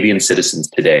 Canadian citizens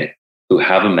today, who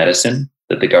have a medicine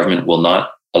that the government will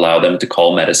not allow them to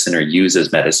call medicine or use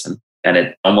as medicine. And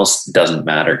it almost doesn't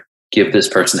matter. Give this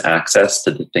person access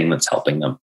to the thing that's helping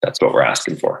them. That's what we're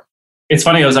asking for. It's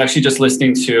funny, I was actually just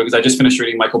listening to, because I just finished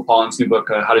reading Michael Pollan's new book,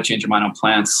 How to Change Your Mind on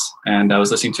Plants. And I was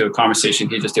listening to a conversation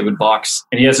he just did with Vox.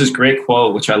 And he has this great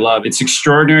quote, which I love. It's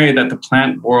extraordinary that the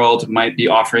plant world might be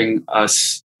offering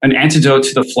us an antidote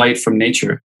to the flight from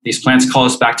nature. These plants call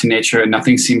us back to nature, and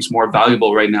nothing seems more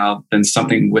valuable right now than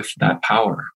something with that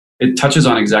power. It touches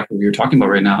on exactly what you're talking about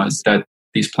right now, is that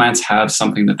these plants have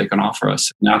something that they can offer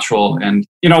us, natural. And,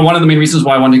 one of the main reasons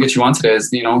why I wanted to get you on today is,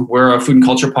 we're a food and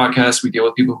culture podcast. We deal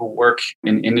with people who work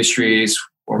in industries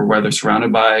or where they're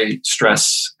surrounded by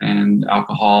stress and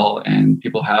alcohol, and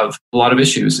people have a lot of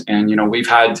issues. And, we've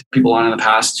had people on in the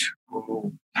past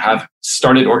who have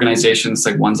started organizations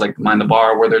like ones like Mind the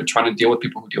Bar, where they're trying to deal with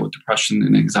people who deal with depression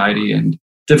and anxiety and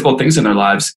difficult things in their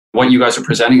lives. What you guys are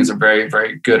presenting is a very,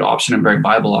 very good option and very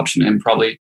viable option, and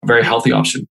probably a very healthy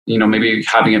option. Maybe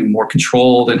having it more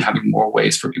controlled and having more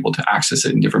ways for people to access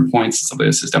it in different points. So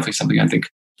this is definitely something I think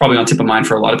probably on tip of mind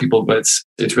for a lot of people, but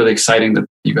it's really exciting that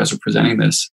you guys are presenting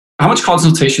this. How much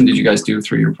consultation did you guys do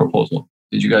through your proposal?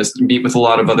 Did you guys meet with a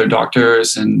lot of other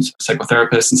doctors and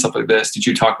psychotherapists and stuff like this? Did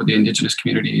you talk with the Indigenous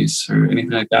communities or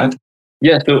anything like that?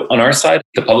 Yeah, so on our side,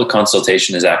 the public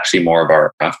consultation is actually more of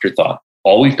our afterthought.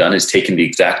 All we've done is taken the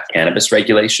exact cannabis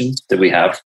regulations that we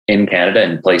have in Canada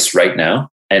in place right now,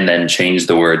 and then change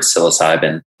the word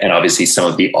psilocybin. And obviously some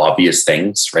of the obvious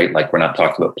things, right? Like we're not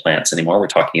talking about plants anymore. We're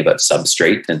talking about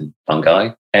substrate and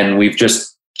fungi. And we've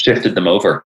just shifted them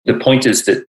over. The point is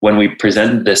that when we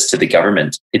present this to the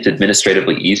government, it's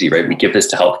administratively easy, right? We give this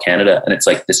to Health Canada and it's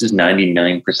like, this is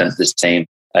 99% the same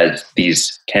as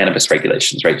these cannabis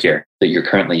regulations right here that you're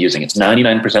currently using. It's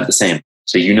 99% the same.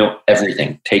 So you know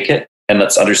everything. Take it and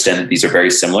let's understand that these are very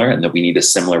similar and that we need a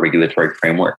similar regulatory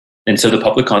framework. And so the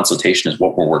public consultation is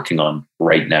what we're working on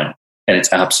right now. And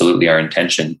it's absolutely our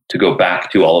intention to go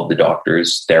back to all of the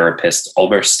doctors, therapists, all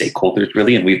of our stakeholders,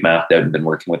 really. And we've mapped out and been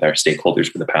working with our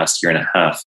stakeholders for the past year and a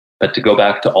half. But to go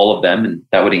back to all of them, and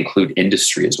that would include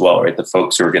industry as well, right? The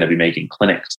folks who are going to be making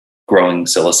clinics, growing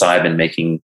psilocybin,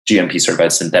 making GMP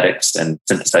certified synthetics and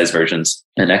synthesized versions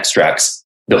and extracts.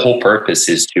 The whole purpose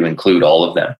is to include all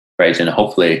of them, right? And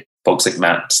hopefully folks like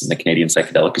MAPS and the Canadian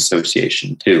Psychedelic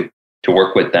Association too, to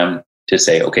work with them to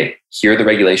say, okay, here are the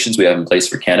regulations we have in place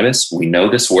for cannabis. We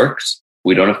know this works.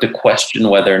 We don't have to question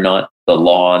whether or not the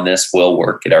law on this will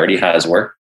work. It already has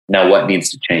worked. Now what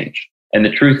needs to change? And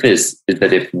the truth is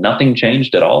that if nothing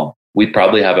changed at all, we'd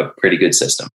probably have a pretty good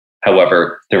system.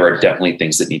 However, there are definitely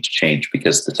things that need to change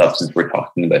because the substance we're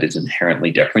talking about is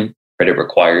inherently different, right? It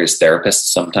requires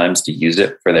therapists sometimes to use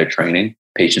it for their training.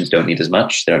 Patients don't need as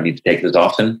much. They don't need to take it as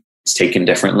often. It's taken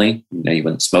differently. You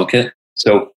wouldn't smoke it.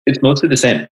 So it's mostly the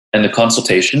same. And the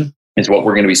consultation is what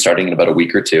we're going to be starting in about a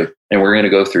week or two. And we're going to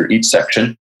go through each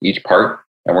section, each part,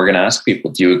 and we're going to ask people,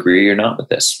 do you agree or not with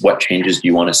this? What changes do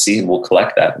you want to see? And we'll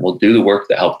collect that. And we'll do the work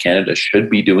that Health Canada should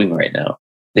be doing right now.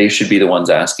 They should be the ones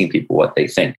asking people what they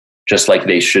think, just like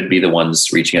they should be the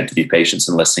ones reaching out to these patients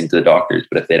and listening to the doctors.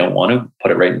 But if they don't want to,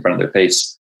 put it right in front of their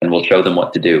face and we'll show them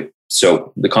what to do.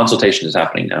 So the consultation is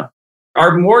happening now.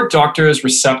 Are more doctors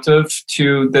receptive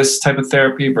to this type of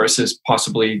therapy versus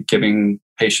possibly giving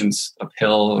patients a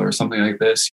pill or something like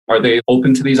this? Are they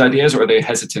open to these ideas or are they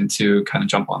hesitant to kind of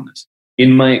jump on this?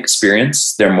 In my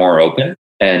experience, they're more open.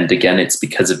 And again, it's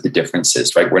because of the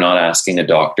differences, right? We're not asking a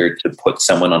doctor to put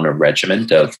someone on a regimen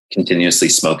of continuously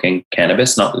smoking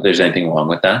cannabis. Not that there's anything wrong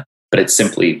with that, but it's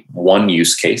simply one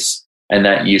use case. And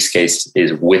that use case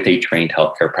is with a trained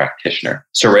healthcare practitioner.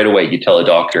 So right away, you tell a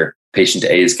doctor, patient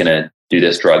A is going to do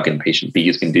this drug and patient B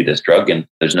is going to do this drug. And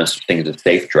there's no such thing as a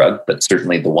safe drug, but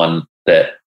certainly the one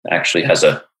that actually has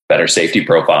a better safety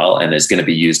profile and is going to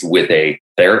be used with a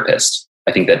therapist.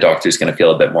 I think that doctor is going to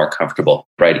feel a bit more comfortable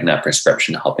writing that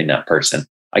prescription, helping that person.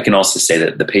 I can also say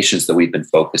that the patients that we've been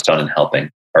focused on and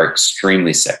helping are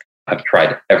extremely sick. I've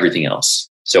tried everything else.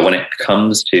 So when it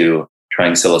comes to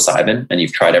trying psilocybin and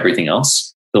you've tried everything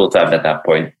else, psilocybin at that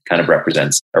point kind of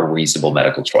represents a reasonable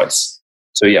medical choice.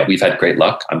 So yeah, we've had great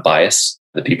luck. I'm biased.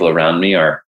 The people around me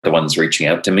are the ones reaching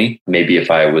out to me. Maybe if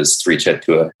I was to reach out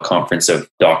to a conference of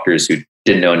doctors who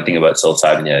didn't know anything about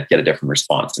psilocybin yet, I'd get a different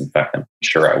response. In fact, I'm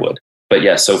sure I would. But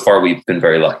yeah, so far we've been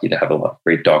very lucky to have a lot of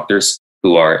great doctors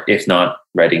who are, if not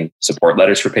writing support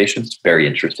letters for patients, very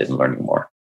interested in learning more.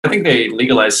 I think they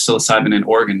legalized psilocybin in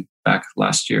Oregon back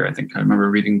last year. I think I remember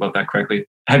reading about that correctly.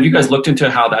 Have you guys looked into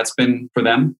how that's been for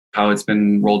them, how it's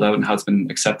been rolled out and how it's been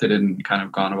accepted and kind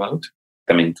of gone about?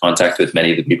 I'm in contact with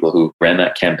many of the people who ran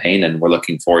that campaign, and we're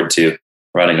looking forward to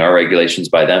running our regulations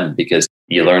by them, because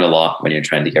you learn a lot when you're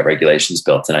trying to get regulations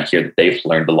built. And I hear that they've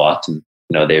learned a lot, and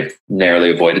they've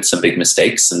narrowly avoided some big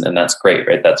mistakes, and that's great,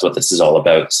 right? That's what this is all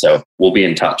about. So we'll be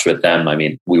in touch with them. I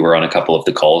mean, we were on a couple of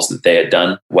the calls that they had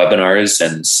done, webinars,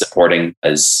 and supporting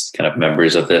as kind of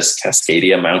members of this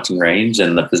Cascadia mountain range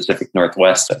in the Pacific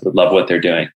Northwest. I would love what they're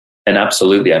doing. And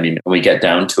absolutely, I mean, when we get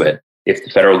down to it, if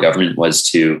the federal government was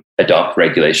to adopt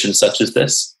regulations such as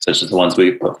this, such as the ones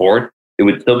we put forward, it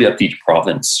would still be up to each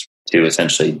province to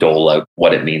essentially dole out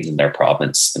what it means in their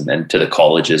province, and then to the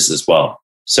colleges as well.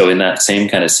 So in that same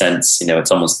kind of sense,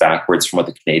 it's almost backwards from what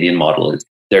the Canadian model is.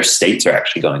 Their states are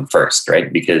actually going first,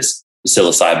 right? Because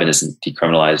psilocybin isn't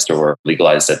decriminalized or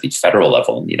legalized at the federal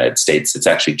level in the United States. It's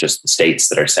actually just the states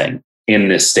that are saying, in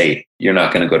this state, you're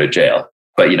not going to go to jail.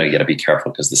 But, you got to be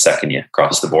careful, because the second you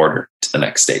cross the border to the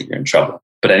next state, you're in trouble.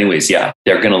 But anyways, yeah,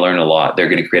 they're going to learn a lot. They're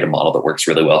going to create a model that works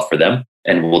really well for them.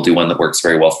 And we'll do one that works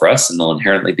very well for us. And they'll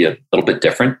inherently be a little bit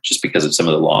different just because of some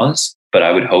of the laws. But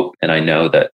I would hope, and I know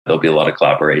that there'll be a lot of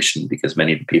collaboration, because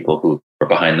many of the people who are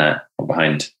behind that are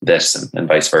behind this, and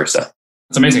vice versa.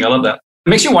 That's amazing. I love that. It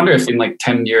makes you wonder if in like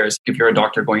 10 years, if you're a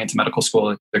doctor going into medical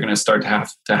school, they're going to start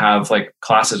to have like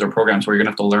classes or programs where you're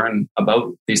going to have to learn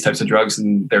about these types of drugs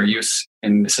and their use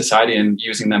in society, and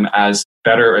using them as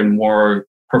better and more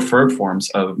preferred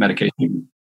forms of medication.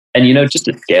 And, just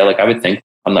to scale, like I would think,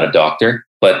 I'm not a doctor,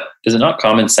 but is it not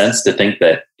common sense to think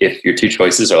that if your two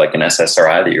choices are like an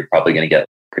SSRI that you're probably going to get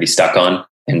pretty stuck on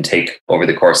and take over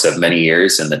the course of many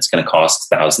years, and that's going to cost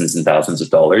thousands and thousands of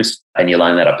dollars, and you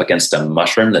line that up against a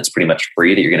mushroom that's pretty much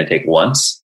free that you're going to take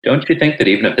once, don't you think that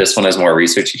even if this one has more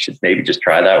research, you should maybe just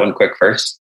try that one quick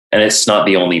first? And it's not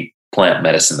the only plant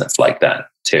medicine that's like that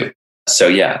too. So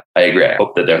yeah, I agree. I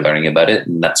hope that they're learning about it.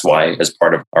 And that's why, as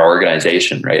part of our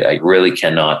organization, right, I really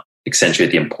cannot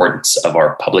accentuate the importance of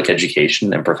our public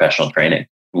education and professional training.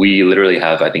 We literally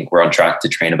have, I think we're on track to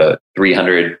train about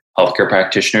 300 healthcare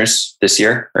practitioners this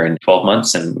year, or in 12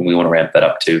 months. And we want to ramp that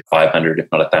up to 500, if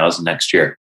not 1,000 next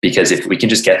year. Because if we can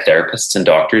just get therapists and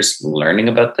doctors learning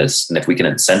about this, and if we can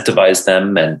incentivize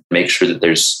them and make sure that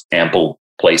there's ample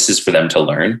places for them to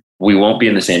learn, we won't be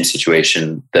in the same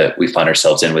situation that we find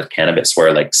ourselves in with cannabis,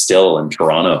 where like still in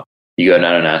Toronto, you go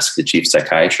down and ask the chief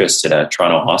psychiatrist at a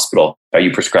Toronto hospital, are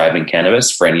you prescribing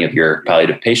cannabis for any of your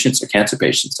palliative patients or cancer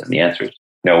patients? And the answer is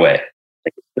no way.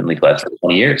 It's been legalized for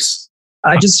 20 years.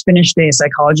 I just finished a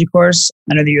psychology course.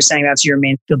 I know that you're saying that's your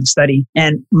main field of study.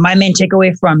 And my main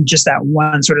takeaway from just that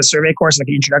one sort of survey course, like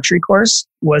an introductory course,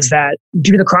 was that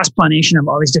due to the cross-pollination of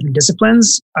all these different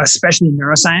disciplines, especially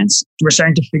neuroscience, we're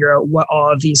starting to figure out what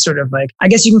all of these sort of like, I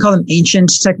guess you can call them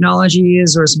ancient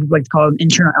technologies, or some people like to call them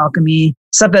internal alchemy,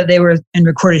 stuff that they were in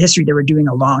recorded history they were doing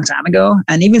a long time ago.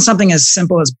 And even something as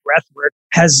simple as breath work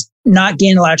has not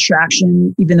gained a lot of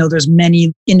traction, even though there's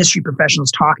many industry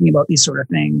professionals talking about these sort of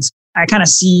things. I kind of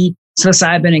see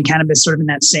psilocybin and cannabis sort of in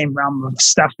that same realm of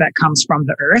stuff that comes from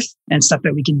the earth and stuff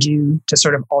that we can do to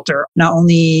sort of alter not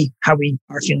only how we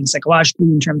are feeling psychologically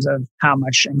in terms of how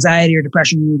much anxiety or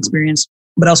depression we experience,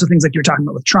 but also things like you're talking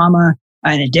about with trauma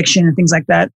and addiction and things like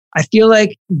that. I feel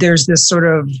like there's this sort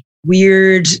of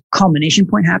weird culmination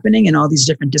point happening in all these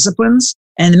different disciplines.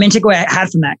 And the main takeaway I had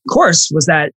from that course was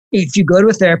that if you go to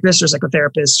a therapist or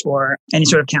psychotherapist or any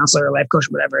sort of counselor or life coach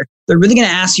or whatever, they're really going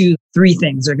to ask you three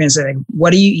things. They're going to say, like,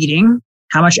 what are you eating?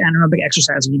 How much anaerobic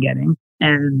exercise are you getting?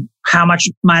 And how much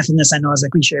mindfulness, I know is a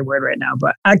cliche word right now,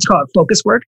 but I like to call it focus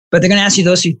work. But they're going to ask you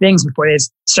those two things before they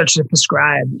start to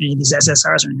prescribe any of these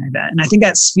SSRIs or anything like that. And I think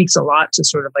that speaks a lot to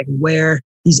sort of like where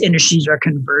these industries are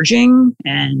converging,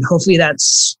 and hopefully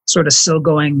that's sort of still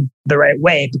going the right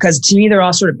way, because to me, they're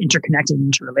all sort of interconnected and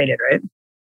interrelated, right?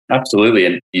 Absolutely.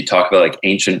 And you talk about like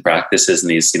ancient practices and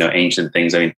these, ancient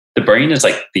things. I mean, the brain is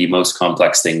like the most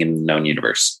complex thing in the known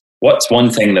universe. What's one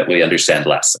thing that we understand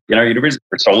less in our universe,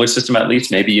 our solar system, at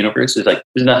least, maybe universe, is like,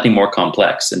 there's nothing more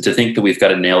complex. And to think that we've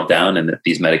got it nailed down and that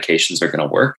these medications are going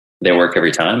to work, they work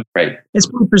every time, right? It's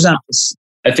pretty presumptuous.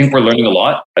 I think we're learning a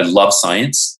lot. I love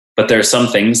science, but there are some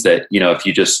things that, if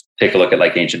you just take a look at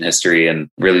like ancient history and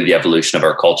really the evolution of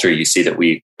our culture, you see that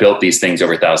we built these things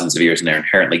over thousands of years and they're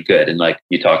inherently good. And like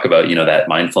you talk about, that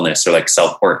mindfulness or like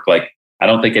self-work, like I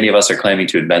don't think any of us are claiming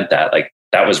to invent that. Like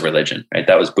that was religion, right?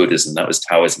 That was Buddhism, that was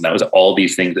Taoism, that was all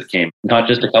these things that came not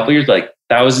just a couple of years, like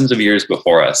thousands of years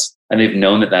before us. And they've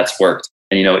known that that's worked.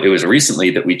 And, it was recently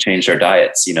that we changed our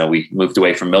diets. We moved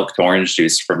away from milk to orange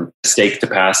juice, from steak to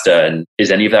pasta. And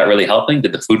is any of that really helping?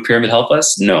 Did the food pyramid help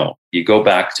us? No. You go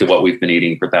back to what we've been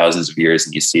eating for thousands of years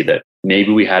and you see that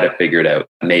maybe we had it figured out.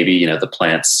 Maybe, the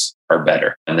plants are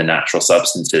better and the natural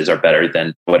substances are better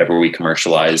than whatever we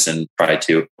commercialize and try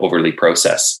to overly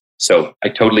process. So I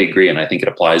totally agree. And I think it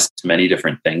applies to many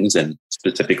different things. And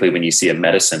specifically when you see a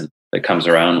medicine that comes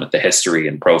around with the history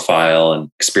and profile and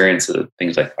experience of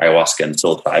things like ayahuasca and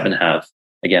psilocybin have,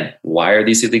 again, why are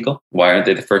these illegal? Why aren't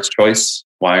they the first choice?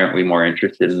 Why aren't we more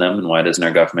interested in them? And why doesn't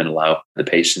our government allow the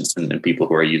patients and people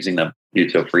who are using them to do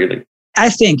so freely? I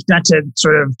think, not to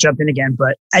sort of jump in again,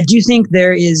 but I do think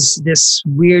there is this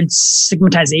weird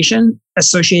stigmatization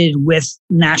associated with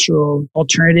natural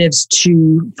alternatives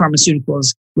to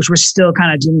pharmaceuticals, which we're still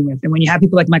kind of dealing with. And when you have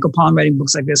people like Michael Pollan writing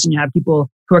books like this, and you have people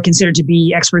who are considered to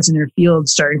be experts in their field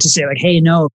starting to say like, hey,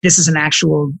 no, this is an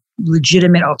actual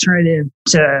legitimate alternative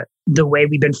to the way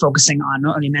we've been focusing on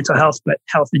not only mental health, but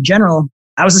health in general.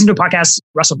 I was listening to a podcast,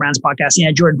 Russell Brand's podcast. He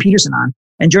had Jordan Peterson on.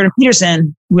 And Jordan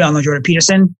Peterson, we all know Jordan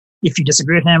Peterson. If you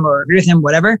disagree with him or agree with him,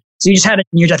 whatever. So he just had a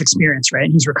near-death experience, right?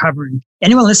 And he's recovering.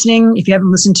 Anyone listening, if you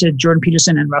haven't listened to Jordan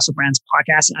Peterson and Russell Brand's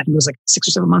podcast, I think it was like 6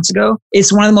 or 7 months ago,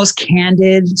 it's one of the most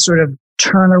candid sort of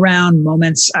turnaround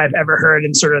moments I've ever heard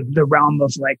in sort of the realm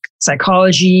of like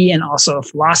psychology and also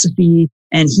philosophy.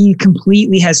 And he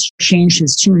completely has changed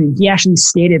his tune. He actually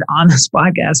stated on this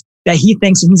podcast that he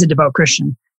thinks, and he's a devout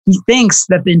Christian, he thinks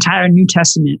that the entire New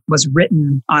Testament was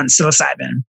written on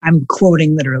psilocybin. I'm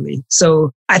quoting literally. So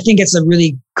I think it's a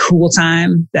really cool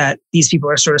time that these people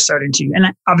are sort of starting to, and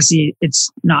obviously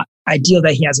it's not ideal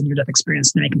that he has a near-death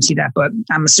experience to make him see that, but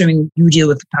I'm assuming you deal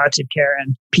with palliative care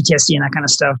and PTSD and that kind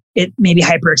of stuff. It maybe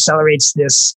hyper accelerates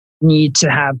this need to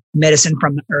have medicine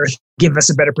from the earth give us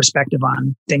a better perspective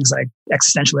on things like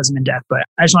existentialism and death. But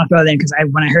I just want to throw that in because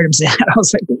when I heard him say that, I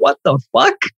was like, what the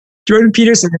fuck? Jordan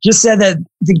Peterson just said that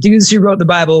the dudes who wrote the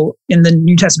Bible in the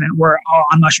New Testament were all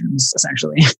on mushrooms,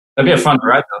 essentially. That'd be a fun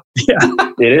ride, though.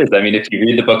 Yeah. It is. I mean, if you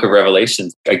read the book of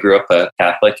Revelations, I grew up a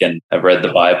Catholic and I've read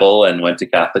the Bible and went to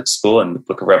Catholic school, and the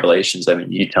book of Revelations, I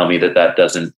mean, you tell me that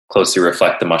doesn't closely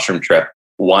reflect the mushroom trip.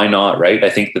 Why not, right? I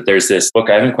think that there's this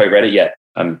book, I haven't quite read it yet.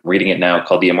 I'm reading it now,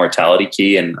 called The Immortality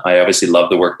Key. And I obviously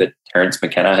love the work that Terence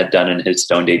McKenna had done in his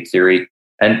Stone Age theory.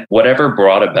 And whatever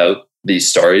brought about these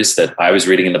stories that I was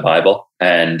reading in the Bible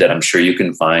and that I'm sure you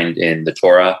can find in the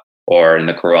Torah or in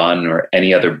the Quran or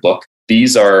any other book,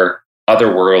 these are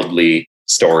otherworldly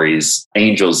stories,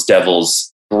 angels,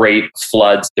 devils, great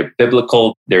floods. They're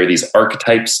biblical. There are these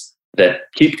archetypes that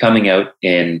keep coming out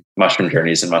in mushroom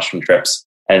journeys and mushroom trips.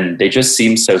 And they just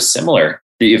seem so similar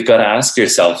that you've got to ask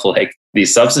yourself, like,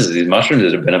 these substances, these mushrooms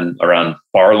that have been around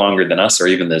far longer than us, or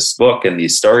even this book and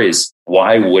these stories,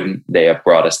 why wouldn't they have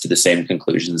brought us to the same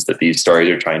conclusions that these stories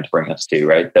are trying to bring us to,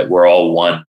 right? That we're all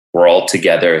one, we're all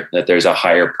together, that there's a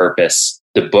higher purpose.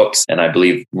 The books, and I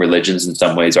believe religions in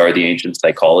some ways, are the ancient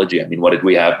psychology. I mean, what did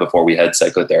we have before we had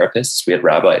psychotherapists? We had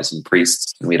rabbis and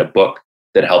priests, and we had a book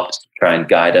that helped try and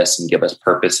guide us and give us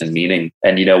purpose and meaning.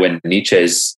 And, when Nietzsche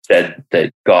said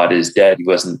that God is dead, he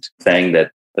wasn't saying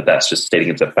that that's just stating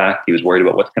it's a fact. He was worried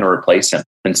about what's going to replace him.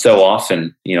 And so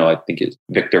often, I think it's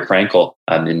Viktor Frankl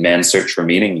in Man's Search for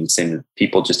Meaning, he's saying that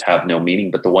people just have no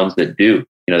meaning, but the ones that do,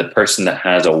 the person that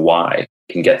has a why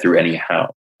can get through any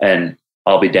how. And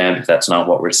I'll be damned if that's not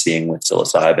what we're seeing with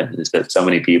psilocybin, is that so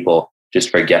many people just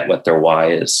forget what their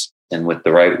why is. And with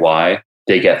the right why,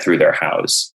 they get through their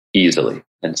hows easily.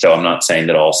 And so I'm not saying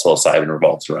that all psilocybin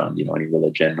revolves around, any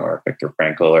religion or Viktor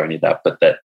Frankl or any of that, but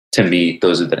that to me,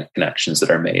 those are the connections that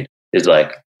are made. Is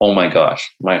like, oh my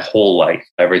gosh, my whole life,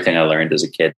 everything I learned as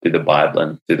a kid through the Bible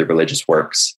and through the religious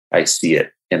works, I see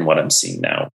it in what I'm seeing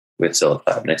now with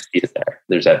psilocybin. I see it there.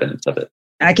 There's evidence of it.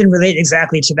 I can relate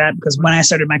exactly to that because when I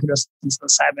started microdosing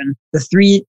psilocybin, the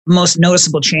 3 most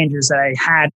noticeable changes that I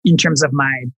had in terms of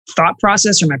my thought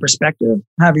process or my perspective,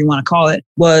 however you want to call it,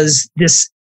 was this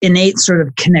innate sort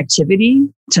of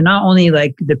connectivity to not only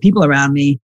like the people around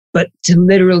me, but to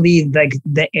literally like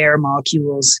the air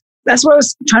molecules. That's what I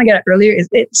was trying to get at earlier.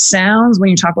 It sounds, when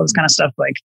you talk about this kind of stuff,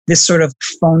 like this sort of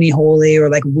phony, holy, or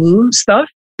like woo stuff,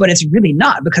 but it's really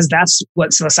not, because that's what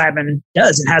psilocybin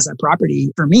does. It has that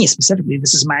property for me specifically.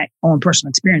 This is my own personal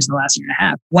experience in the last year and a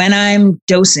half. When I'm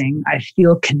dosing, I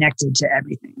feel connected to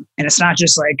everything. And it's not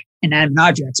just like inanimate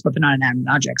objects, but they're not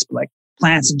inanimate objects, but like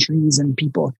plants and trees and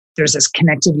people. There's this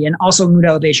connectivity and also mood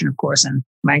elevation, of course, and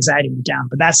my anxiety went down.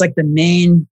 But that's like the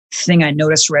main thing I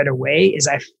noticed right away is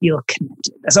I feel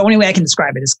connected. That's the only way I can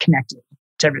describe it, is connected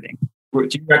to everything. Do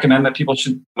you recommend that people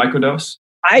should microdose?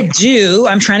 I do.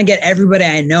 I'm trying to get everybody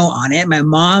I know on it. My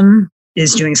mom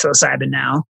is doing psilocybin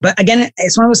now. But again,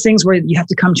 it's one of those things where you have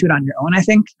to come to it on your own, I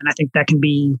think. And I think that can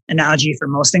be an analogy for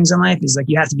most things in life, is like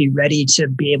you have to be ready to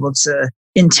be able to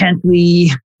intently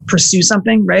pursue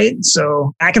something, right?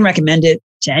 So I can recommend it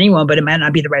to anyone, but it might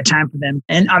not be the right time for them.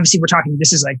 And obviously we're talking,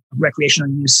 this is like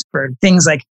recreational use for things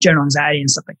like general anxiety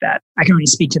and stuff like that. I can only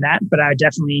speak to that, but I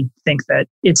definitely think that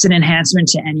it's an enhancement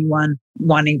to anyone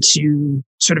wanting to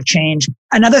sort of change.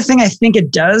 Another thing I think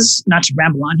it does, not to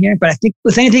ramble on here, but I think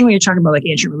with anything when you're talking about like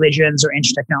ancient religions or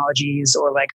ancient technologies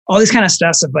or like all these kind of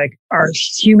stuff of like our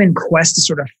human quest to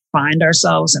sort of find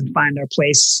ourselves and find our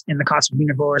place in the cosmic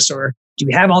universe, or do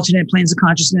we have alternate planes of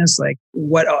consciousness? Like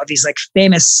what all these like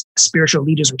famous spiritual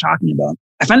leaders were talking about.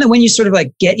 I find that when you sort of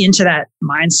like get into that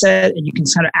mindset and you can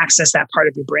kind of access that part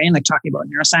of your brain, like talking about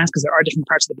neuroscience, because there are different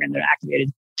parts of the brain that are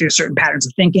activated through certain patterns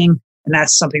of thinking. And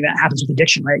that's something that happens with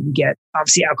addiction, right? You get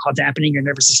obviously alcohol dampening your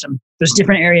nervous system. There's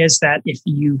different areas that if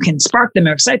you can spark them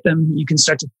or excite them, you can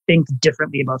start to think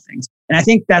differently about things. And I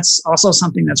think that's also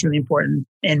something that's really important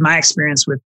in my experience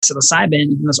with psilocybin,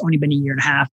 even though it's only been a year and a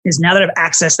half, is now that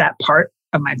I've accessed that part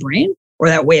of my brain or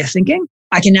that way of thinking,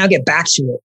 I can now get back to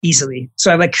it easily.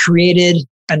 So I've like created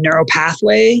a neural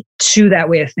pathway to that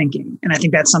way of thinking. And I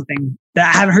think that's something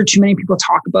that I haven't heard too many people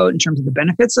talk about in terms of the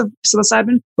benefits of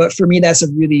psilocybin. But for me, that's a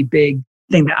really big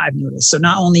thing that I've noticed. So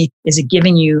not only is it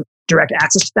giving you direct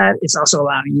access to that, it's also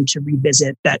allowing you to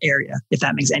revisit that area, if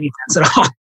that makes any sense at all.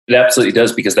 It absolutely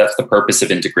does, because that's the purpose of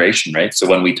integration, right? So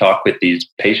when we talk with these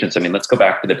patients, I mean, let's go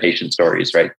back to the patient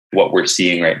stories, right? What we're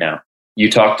seeing right now. You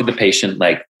talk to the patient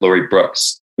like Lori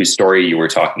Brooks, whose story you were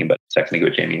talking about a second ago,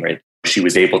 Jamie, right? She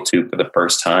was able to, for the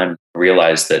first time,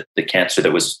 realize that the cancer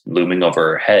that was looming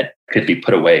over her head could be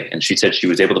put away. And she said she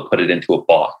was able to put it into a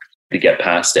box to get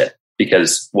past it,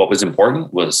 because what was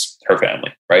important was her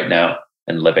family right now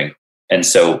and living. And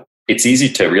so it's easy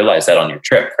to realize that on your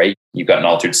trip, right? You've got an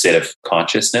altered state of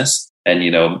consciousness. And,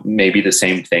 you know, maybe the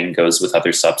same thing goes with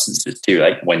other substances too,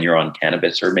 like when you're on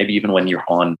cannabis or maybe even when you're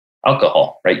on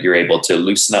alcohol, right? You're able to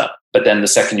loosen up. But then the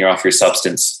second you're off your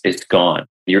substance, it's gone.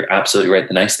 You're absolutely right.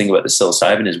 The nice thing about the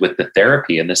psilocybin is with the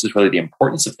therapy, and this is really the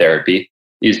importance of therapy,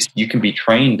 is you can be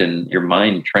trained and your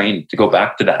mind trained to go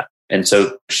back to that. And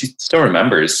so she still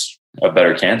remembers about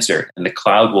her cancer and the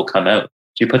cloud will come out.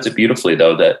 She puts it beautifully,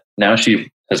 though, that now she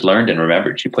has learned and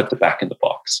remembered, she puts it back in the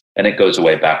box and it goes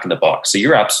away back in the box. So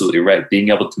you're absolutely right. Being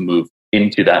able to move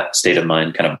into that state of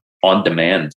mind kind of on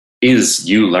demand is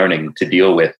you learning to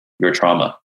deal with your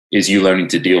trauma, is you learning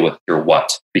to deal with your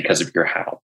what because of your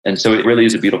how. And so it really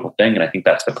is a beautiful thing. And I think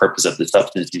that's the purpose of the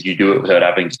substance, is you do it without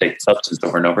having to take the substance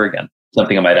over and over again.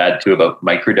 Something I might add too about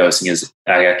microdosing is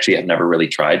I actually have never really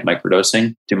tried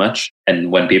microdosing too much.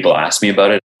 And when people ask me about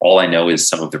it, all I know is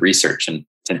some of the research. And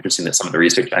it's interesting that some of the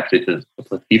research actually says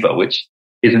placebo, which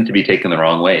isn't to be taken the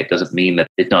wrong way. It doesn't mean that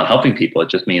it's not helping people. It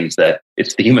just means that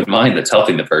it's the human mind that's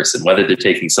helping the person, whether they're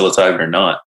taking psilocybin or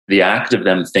not. The act of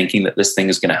them thinking that this thing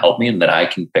is going to help me and that I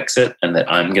can fix it and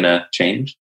that I'm going to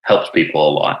change helps people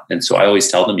a lot. And so I always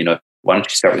tell them, why don't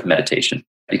you start with meditation?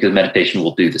 Because meditation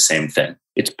will do the same thing.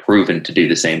 It's proven to do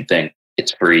the same thing.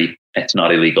 It's free, it's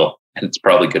not illegal, and it's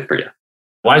probably good for you.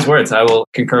 Wise words. I will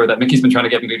concur with that. Mickey's been trying to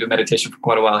get me to do meditation for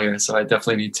quite a while here, so I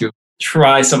definitely need to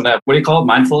try some of that. What do you call it?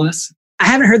 Mindfulness? I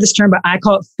haven't heard this term, but I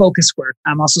call it focus work.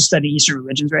 I'm also studying Eastern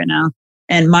religions right now.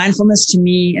 And mindfulness to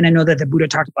me, and I know that the Buddha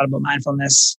talked a lot about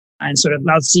mindfulness, and sort of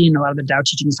Lao Tzu and a lot of the Tao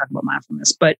teachings talk about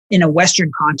mindfulness. But in a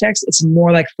Western context, it's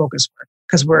more like focus work,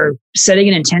 because we're setting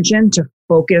an intention to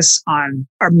focus on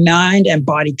our mind and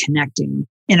body connecting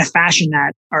in a fashion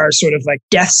that our sort of like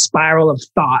death spiral of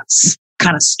thoughts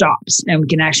kind of stops. And we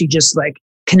can actually just like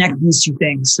connect these two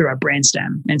things through our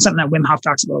brainstem, and something that Wim Hof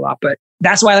talks about a lot. But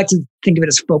that's why I like to think of it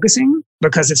as focusing,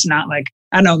 because it's not like,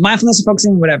 I don't know, mindfulness and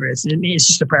focusing, whatever. It's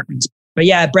just a preference. But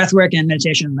yeah, breath work and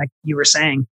meditation, like you were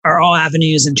saying, are all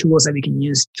avenues and tools that we can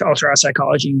use to alter our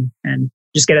psychology and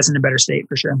just get us in a better state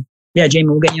for sure. Yeah, Jamie,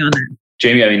 we'll get you on that.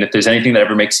 Jamie, I mean, if there's anything that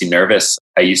ever makes you nervous,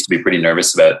 I used to be pretty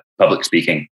nervous about public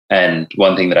speaking. And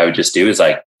one thing that I would just do is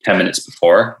like 10 minutes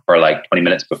before or like 20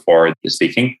 minutes before the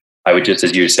speaking, I would just,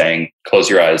 as you were saying, close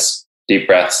your eyes, deep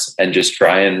breaths, and just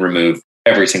try and remove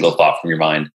every single thought from your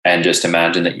mind. And just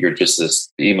imagine that you're just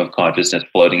this beam of consciousness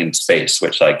floating in space,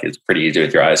 which like is pretty easy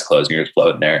with your eyes closed and you're just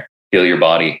floating there. Feel your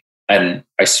body. And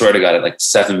I swear to God, at like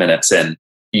 7 minutes in,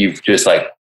 you've just like,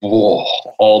 whoa,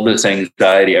 all this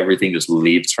anxiety, everything just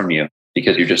leaves from you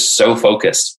because you're just so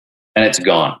focused and it's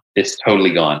gone. It's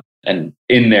totally gone. And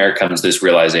in there comes this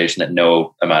realization that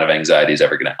no amount of anxiety is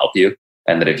ever going to help you.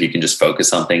 And that if you can just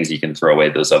focus on things, you can throw away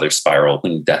those other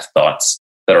spiraling death thoughts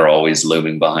that are always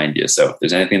looming behind you. So if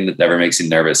there's anything that ever makes you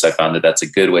nervous, I found that that's a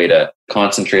good way to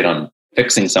concentrate on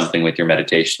fixing something with your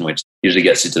meditation, which usually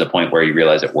gets you to the point where you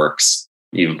realize it works,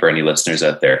 even for any listeners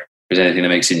out there. If there's anything that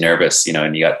makes you nervous,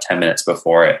 and you got 10 minutes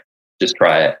before it, just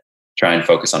try it. Try and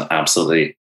focus on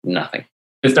absolutely nothing.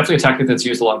 It's definitely a tactic that's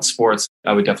used a lot in sports.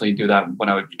 I would definitely do that when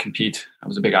I would compete. I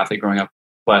was a big athlete growing up.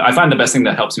 But I find the best thing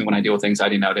that helps me when I deal with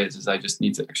anxiety nowadays is I just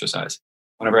need to exercise.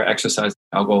 Whenever I exercise,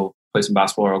 I'll go play some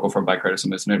basketball or I'll go for a bike ride or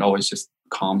something, and it always just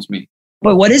calms me.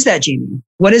 But what is that, Jamie?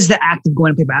 What is the act of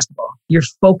going to play basketball? You're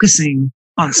focusing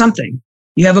on something.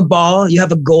 You have a ball, you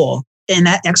have a goal. In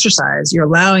that exercise, you're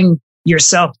allowing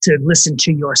yourself to listen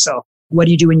to yourself. What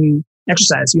do you do when you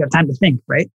exercise? You have time to think,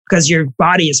 right? Because your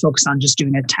body is focused on just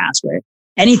doing a task, right?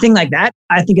 Anything like that,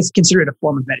 I think it's considered a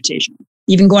form of meditation.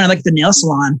 Even going to like the nail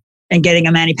salon and getting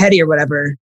a mani-pedi or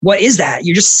whatever. What is that?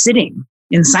 You're just sitting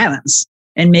in silence.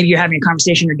 And maybe you're having a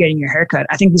conversation or getting your haircut.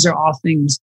 I think these are all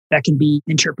things that can be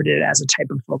interpreted as a type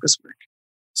of focus work.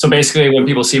 So basically, when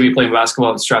people see me playing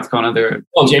basketball at Strathcona, they're,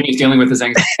 Jamie's dealing with his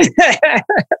anxiety.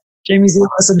 Jamie's dealing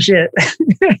with some shit.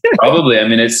 Probably. I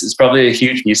mean, it's probably a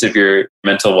huge piece of your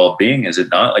mental well-being, is it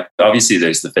not? Like, obviously,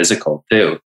 there's the physical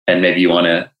too. And maybe you want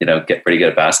to, get pretty good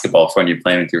at basketball for when you're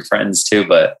playing with your friends too.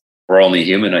 But we're only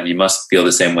human, and you must feel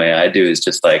the same way I do. Is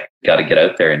just like, got to get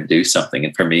out there and do something.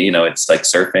 And for me, it's like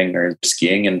surfing or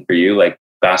skiing, and for you, like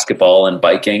basketball and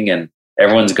biking, and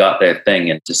everyone's got their thing.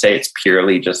 And to say it's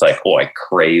purely just like, oh, I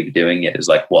crave doing it is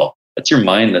like, well, that's your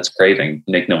mind that's craving.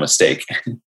 Make no mistake.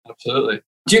 Absolutely.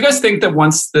 Do you guys think that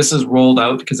once this is rolled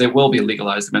out, because it will be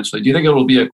legalized eventually, do you think it will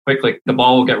be a quick, like the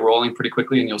ball will get rolling pretty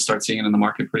quickly and you'll start seeing it in the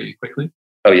market pretty quickly?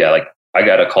 Oh yeah. Like I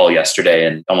got a call yesterday,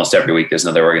 and almost every week there's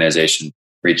another organization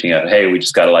reaching out. Hey, we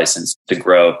just got a license to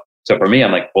grow. So for me,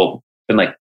 I'm like, well, been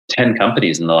like 10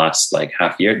 companies in the last like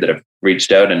half year that have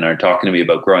reached out and are talking to me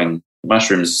about growing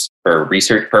mushrooms for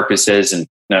research purposes, and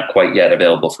not quite yet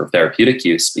available for therapeutic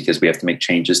use because we have to make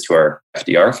changes to our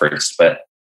FDR first. But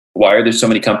why are there so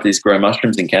many companies growing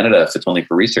mushrooms in Canada if it's only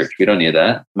for research? We don't need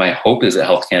that. My hope is that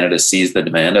Health Canada sees the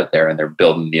demand out there and they're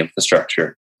building the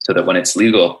infrastructure so that when it's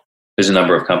legal, there's a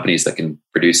number of companies that can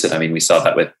produce it. I mean, we saw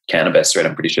that with cannabis, right?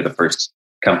 I'm pretty sure the first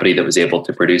company that was able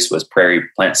to produce was Prairie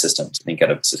Plant Systems, I think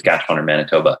out of Saskatchewan or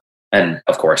Manitoba. And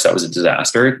of course, that was a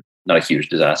disaster, not a huge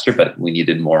disaster, but we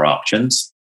needed more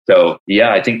options. So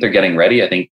yeah, I think they're getting ready. I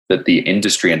think that the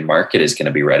industry and market is going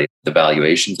to be ready, the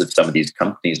valuations of some of these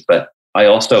companies. But I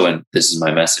also, and this is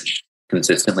my message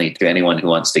consistently to anyone who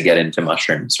wants to get into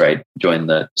mushrooms, right? Join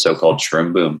the so-called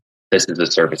shroom boom. This is a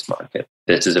service market.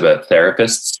 This is about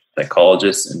therapists,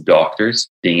 psychologists, and doctors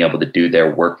being able to do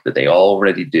their work that they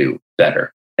already do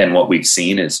better. And what we've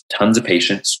seen is tons of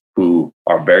patients who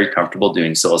are very comfortable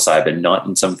doing psilocybin, not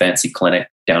in some fancy clinic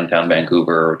downtown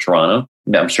Vancouver or Toronto.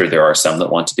 I'm sure there are some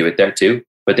that want to do it there too,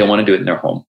 but they want to do it in their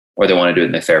home, or they want to do it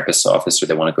in their therapist's office, or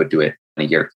they want to go do it in a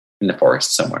year in the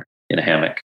forest somewhere in a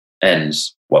hammock. And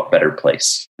what better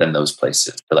place than those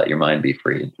places to let your mind be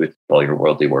free with all your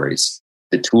worldly worries?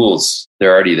 The tools,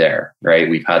 they're already there, right?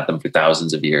 We've had them for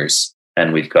thousands of years,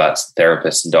 and we've got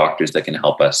therapists and doctors that can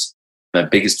help us. My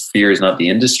biggest fear is not the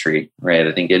industry, right?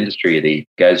 I think industry, the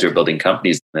guys who are building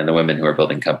companies and the women who are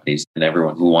building companies and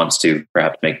everyone who wants to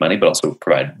perhaps make money, but also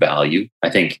provide value. I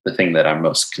think the thing that I'm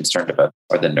most concerned about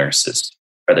are the nurses,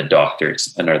 are the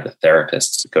doctors, and are the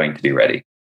therapists going to be ready,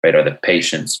 right? Are the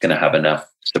patients going to have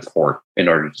enough support in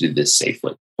order to do this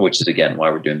safely? Which is, again, why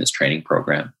we're doing this training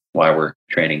program, why we're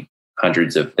training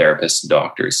hundreds of therapists and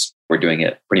doctors. We're doing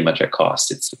it pretty much at cost.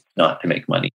 It's not to make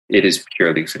money. It is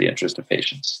purely for the interest of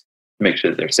patients, to make sure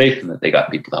that they're safe and that they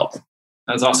got people to help them.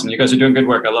 That's awesome. You guys are doing good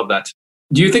work. I love that.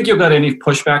 Do you think you'll get any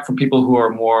pushback from people who are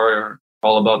more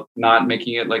all about not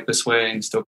making it like this way and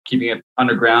still keeping it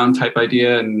underground type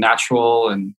idea and natural?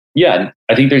 And yeah, and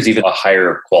I think there's even a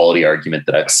higher quality argument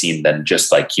that I've seen than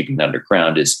just like keeping it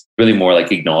underground, is really more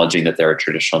like acknowledging that there are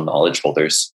traditional knowledge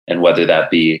holders, and whether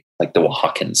that be like the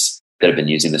Oaxacans, that have been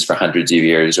using this for hundreds of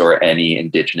years, or any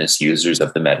indigenous users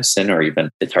of the medicine, or even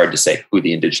it's hard to say who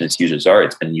the indigenous users are.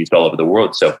 It's been used all over the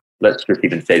world. So let's just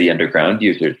even say the underground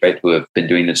users, right, who have been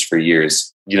doing this for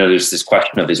years. There's this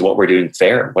question of, is what we're doing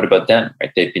fair? What about them,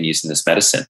 right? They've been using this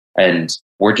medicine. And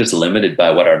we're just limited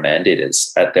by what our mandate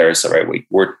is at Theranos, right?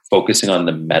 We're focusing on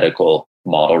the medical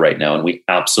model right now, and we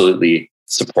absolutely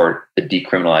support the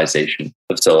decriminalization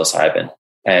of psilocybin.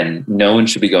 And no one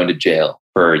should be going to jail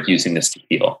for using this to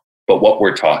heal. But what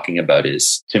we're talking about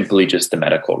is simply just the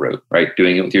medical route, right?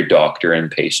 Doing it with your doctor and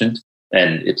patient.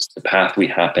 And it's the path we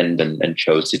happened and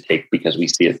chose to take because we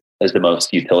see it as the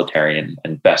most utilitarian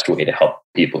and best way to help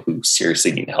people who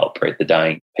seriously need help, right? The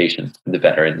dying patients, the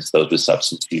veterans, those with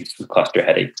substance use, with cluster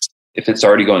headaches. If it's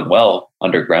already going well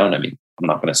underground, I'm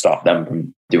not going to stop them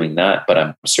from doing that, but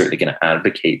I'm certainly going to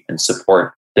advocate and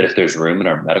support that if there's room in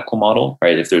our medical model,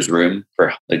 right? If there's room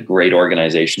for the great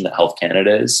organization that Health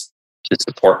Canada is to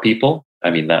support people,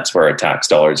 that's where our tax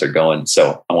dollars are going.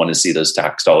 So I want to see those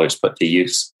tax dollars put to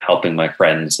use, helping my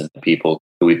friends and the people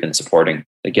who we've been supporting.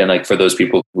 Again, like for those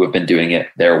people who have been doing it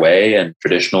their way and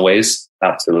traditional ways,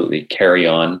 absolutely carry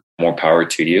on, more power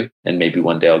to you. And maybe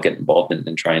one day I'll get involved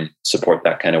and try and support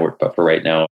that kind of work. But for right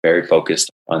now, very focused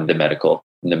on the medical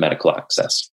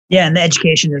access. Yeah, and the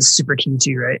education is super key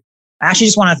too, right? I actually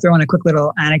just want to throw in a quick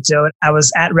little anecdote. I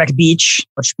was at Wreck Beach,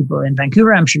 which people in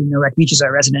Vancouver, I'm sure you know Wreck Beach is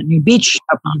our resident nude beach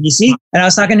up in BC. And I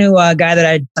was talking to a guy that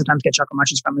I sometimes get chocolate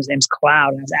munchies from. His name's Cloud.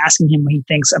 And I was asking him what he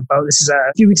thinks about, this is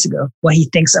a few weeks ago, what he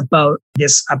thinks about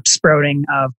this upsprouting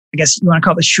of, I guess you want to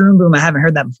call it the shroom boom. I haven't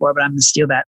heard that before, but I'm going to steal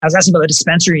that. I was asking about the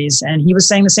dispensaries, and he was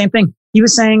saying the same thing. He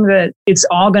was saying that it's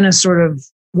all going to sort of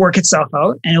work itself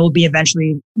out, and it will be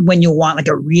eventually when you want like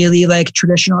a really like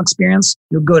traditional experience,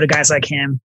 you'll go to guys like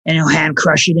him and he'll hand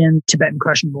crush it in Tibetan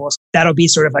crushing bowls. That'll be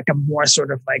sort of like a more sort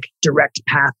of like direct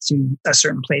path to a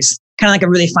certain place. Kind of like a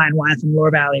really fine wine from Lower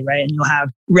Valley, right? And you'll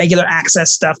have regular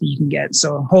access stuff that you can get.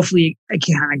 So hopefully it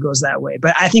kind of goes that way.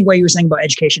 But I think what you were saying about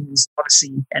education is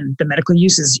obviously, and the medical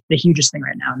use is the hugest thing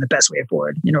right now and the best way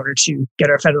forward in order to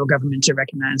get our federal government to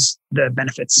recognize the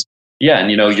benefits. Yeah. And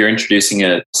you're introducing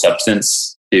a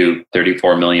substance to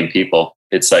 34 million people.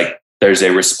 It's like, there's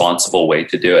a responsible way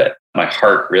to do it. My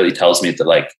heart really tells me that,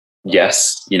 like,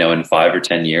 yes, in 5 or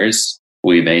 10 years,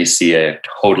 we may see a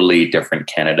totally different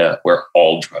Canada where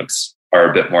all drugs are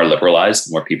a bit more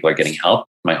liberalized, more people are getting help.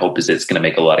 My hope is it's going to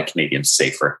make a lot of Canadians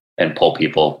safer and pull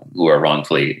people who are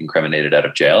wrongfully incriminated out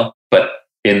of jail. But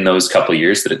in those couple of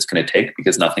years that it's going to take,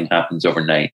 because nothing happens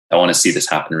overnight, I want to see this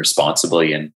happen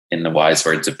responsibly. And in the wise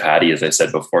words of Patty, as I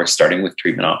said before, starting with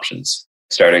treatment options,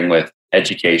 starting with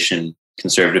education,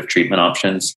 conservative treatment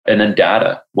options, and then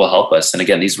data will help us. And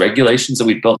again, these regulations that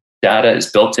we've built, data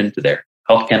is built into there.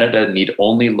 Health Canada need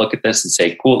only look at this and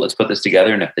say, cool, let's put this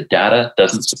together. And if the data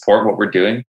doesn't support what we're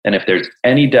doing, and if there's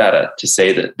any data to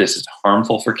say that this is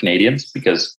harmful for Canadians,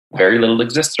 because very little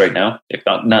exists right now, if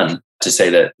not none, to say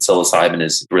that psilocybin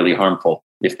is really harmful.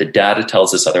 If the data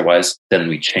tells us otherwise, then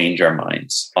we change our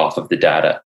minds off of the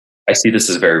data. I see this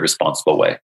as a very responsible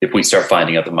way. If we start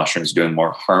finding out the mushrooms doing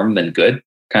more harm than good,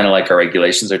 kind of like our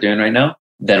regulations are doing right now,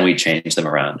 then we change them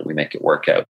around and we make it work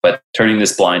out. But turning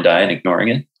this blind eye and ignoring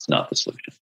it, it's not the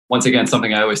solution. Once again,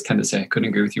 something I always tend to say, I couldn't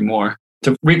agree with you more.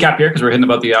 To recap here, because we're hitting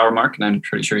about the hour mark and I'm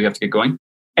pretty sure you have to get going.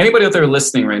 Anybody out there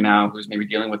listening right now who's maybe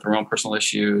dealing with their own personal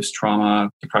issues, trauma,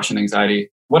 depression, anxiety,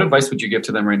 what advice would you give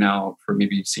to them right now for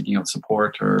maybe seeking out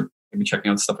support or maybe checking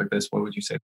out stuff like this? What would you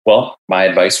say? Well, my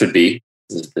advice would be,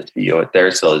 this is the CEO out there,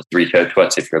 so reach out to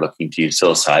us if you're looking to use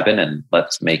psilocybin, and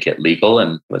let's make it legal,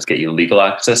 and let's get you legal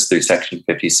access through Section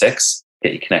 56,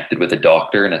 get you connected with a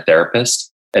doctor and a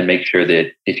therapist, and make sure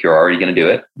that if you're already going to do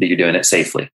it, that you're doing it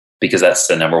safely, because that's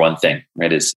the number one thing,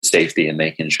 right, is safety and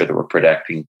making sure that we're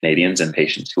protecting Canadians and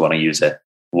patients who want to use it.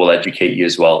 We'll educate you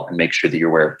as well and make sure that you're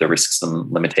aware of the risks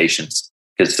and limitations,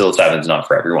 because psilocybin is not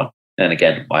for everyone. And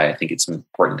again, why I think it's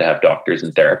important to have doctors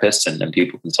and therapists and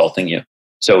people consulting you.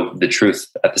 So the truth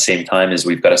at the same time is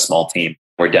we've got a small team.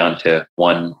 We're down to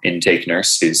one intake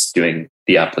nurse who's doing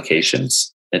the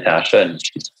applications, Natasha, and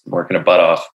she's working her butt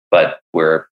off. But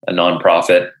we're a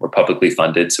nonprofit. We're publicly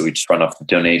funded, so we just run off the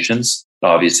donations.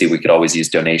 Obviously, we could always use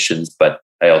donations, but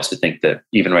I also think that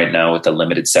even right now with the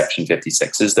limited Section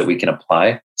 56s that we can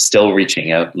apply, still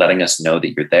reaching out, letting us know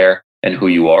that you're there and who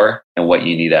you are and what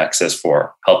you need access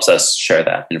for helps us share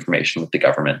that information with the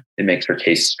government. It makes our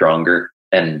case stronger.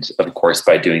 And of course,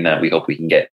 by doing that, we hope we can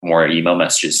get more email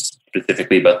messages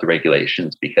specifically about the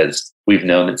regulations, because we've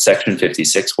known that Section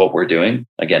 56, what we're doing,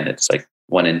 again, it's like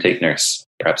one intake nurse,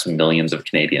 perhaps millions of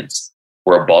Canadians.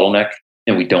 We're a bottleneck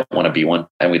and we don't want to be one.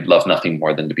 And we'd love nothing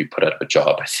more than to be put out of a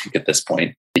job, I think, at this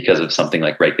point, because of something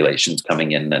like regulations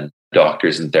coming in and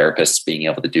doctors and therapists being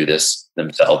able to do this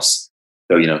themselves.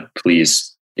 So,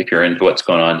 please, if you're into what's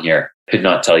going on here, could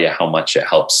not tell you how much it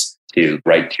helps to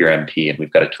write to your MP. And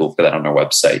we've got a tool for that on our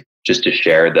website, just to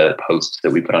share the posts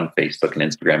that we put on Facebook and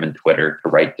Instagram and Twitter, to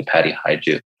write to Patty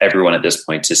Hajdu. Everyone at this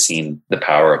point has seen the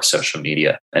power of social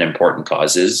media and important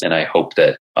causes. And I hope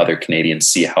that other Canadians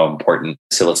see how important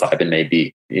psilocybin may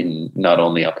be in not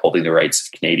only upholding the rights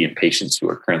of Canadian patients who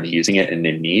are currently using it and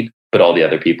in need, but all the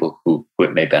other people who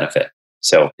it may benefit.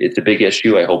 So it's a big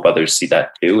issue. I hope others see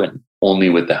that too. And only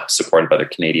with the support of other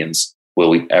Canadians will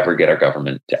we ever get our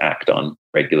government to act on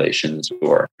regulations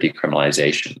or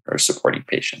decriminalization or supporting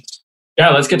patients.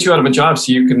 Yeah, let's get you out of a job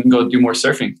so you can go do more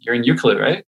surfing. You're in Euclid,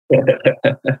 right?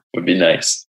 Would be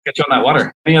nice. Get you on that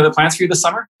water. Any other plans for you this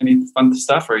summer? Any fun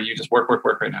stuff, or are you just work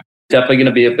right now? Definitely going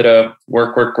to be a bit of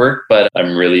work, but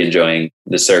I'm really enjoying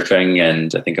the surfing,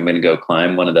 and I think I'm going to go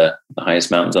climb one of the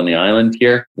highest mountains on the island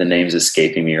here. The name's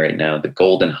escaping me right now. The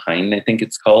Golden Hind, I think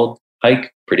it's called.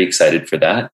 Hike. Pretty excited for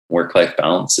that. Work-life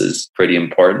balance is pretty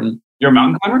important. You're a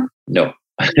mountain climber? No.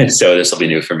 So this will be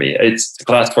new for me. It's a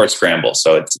class 4 scramble,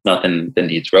 so it's nothing that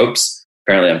needs ropes.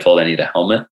 Apparently I'm told I need a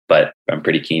helmet, but I'm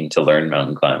pretty keen to learn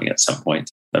mountain climbing at some point.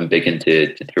 I'm big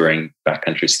into touring,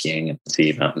 backcountry skiing, and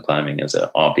see mountain climbing as an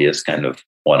obvious kind of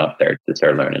one up there to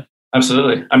start learning.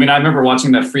 Absolutely. I mean, I remember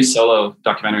watching that Free Solo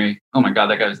documentary. Oh my God,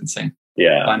 that guy was insane.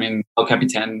 Yeah. Climbing El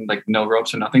Capitan, like no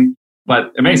ropes or nothing,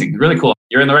 but amazing. Really cool.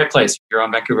 You're in the right place. You're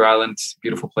on Vancouver Island.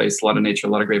 Beautiful place. A lot of nature, a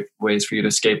lot of great ways for you to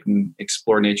escape and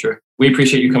explore nature. We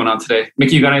appreciate you coming on today.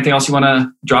 Mickey, you got anything else you want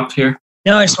to drop here?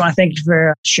 No, I just want to thank you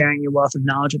for sharing your wealth of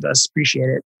knowledge with us. Appreciate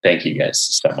it. Thank you guys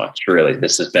so much. Really,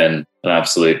 this has been an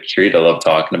absolute treat. I love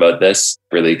talking about this.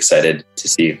 Really excited to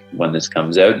see when this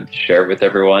comes out and to share it with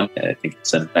everyone. And I think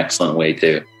it's an excellent way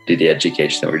to do the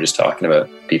education that we're just talking about.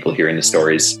 People hearing the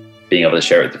stories, being able to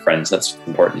share it with their friends, that's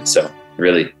important. So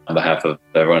really, on behalf of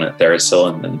everyone at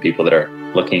TheraSil and the people that are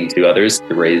looking to others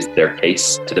to raise their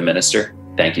case to the minister,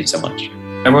 thank you so much.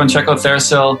 Everyone check out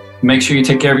TheraSil. Make sure you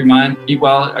take care of your mind, eat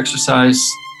well, exercise.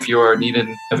 If you are needed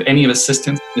of any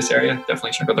assistance in this area,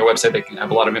 definitely check out their website. They can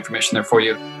have a lot of information there for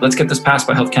you. Let's get this passed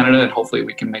by Health Canada, and hopefully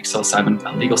we can make psilocybin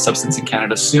a legal substance in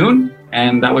Canada soon.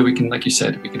 And that way we can, like you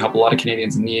said, we can help a lot of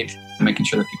Canadians in need, making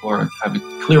sure that people are having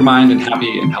a clear mind and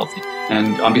happy and healthy.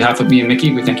 And on behalf of me and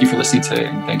Mickey, we thank you for listening today,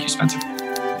 and thank you, Spencer.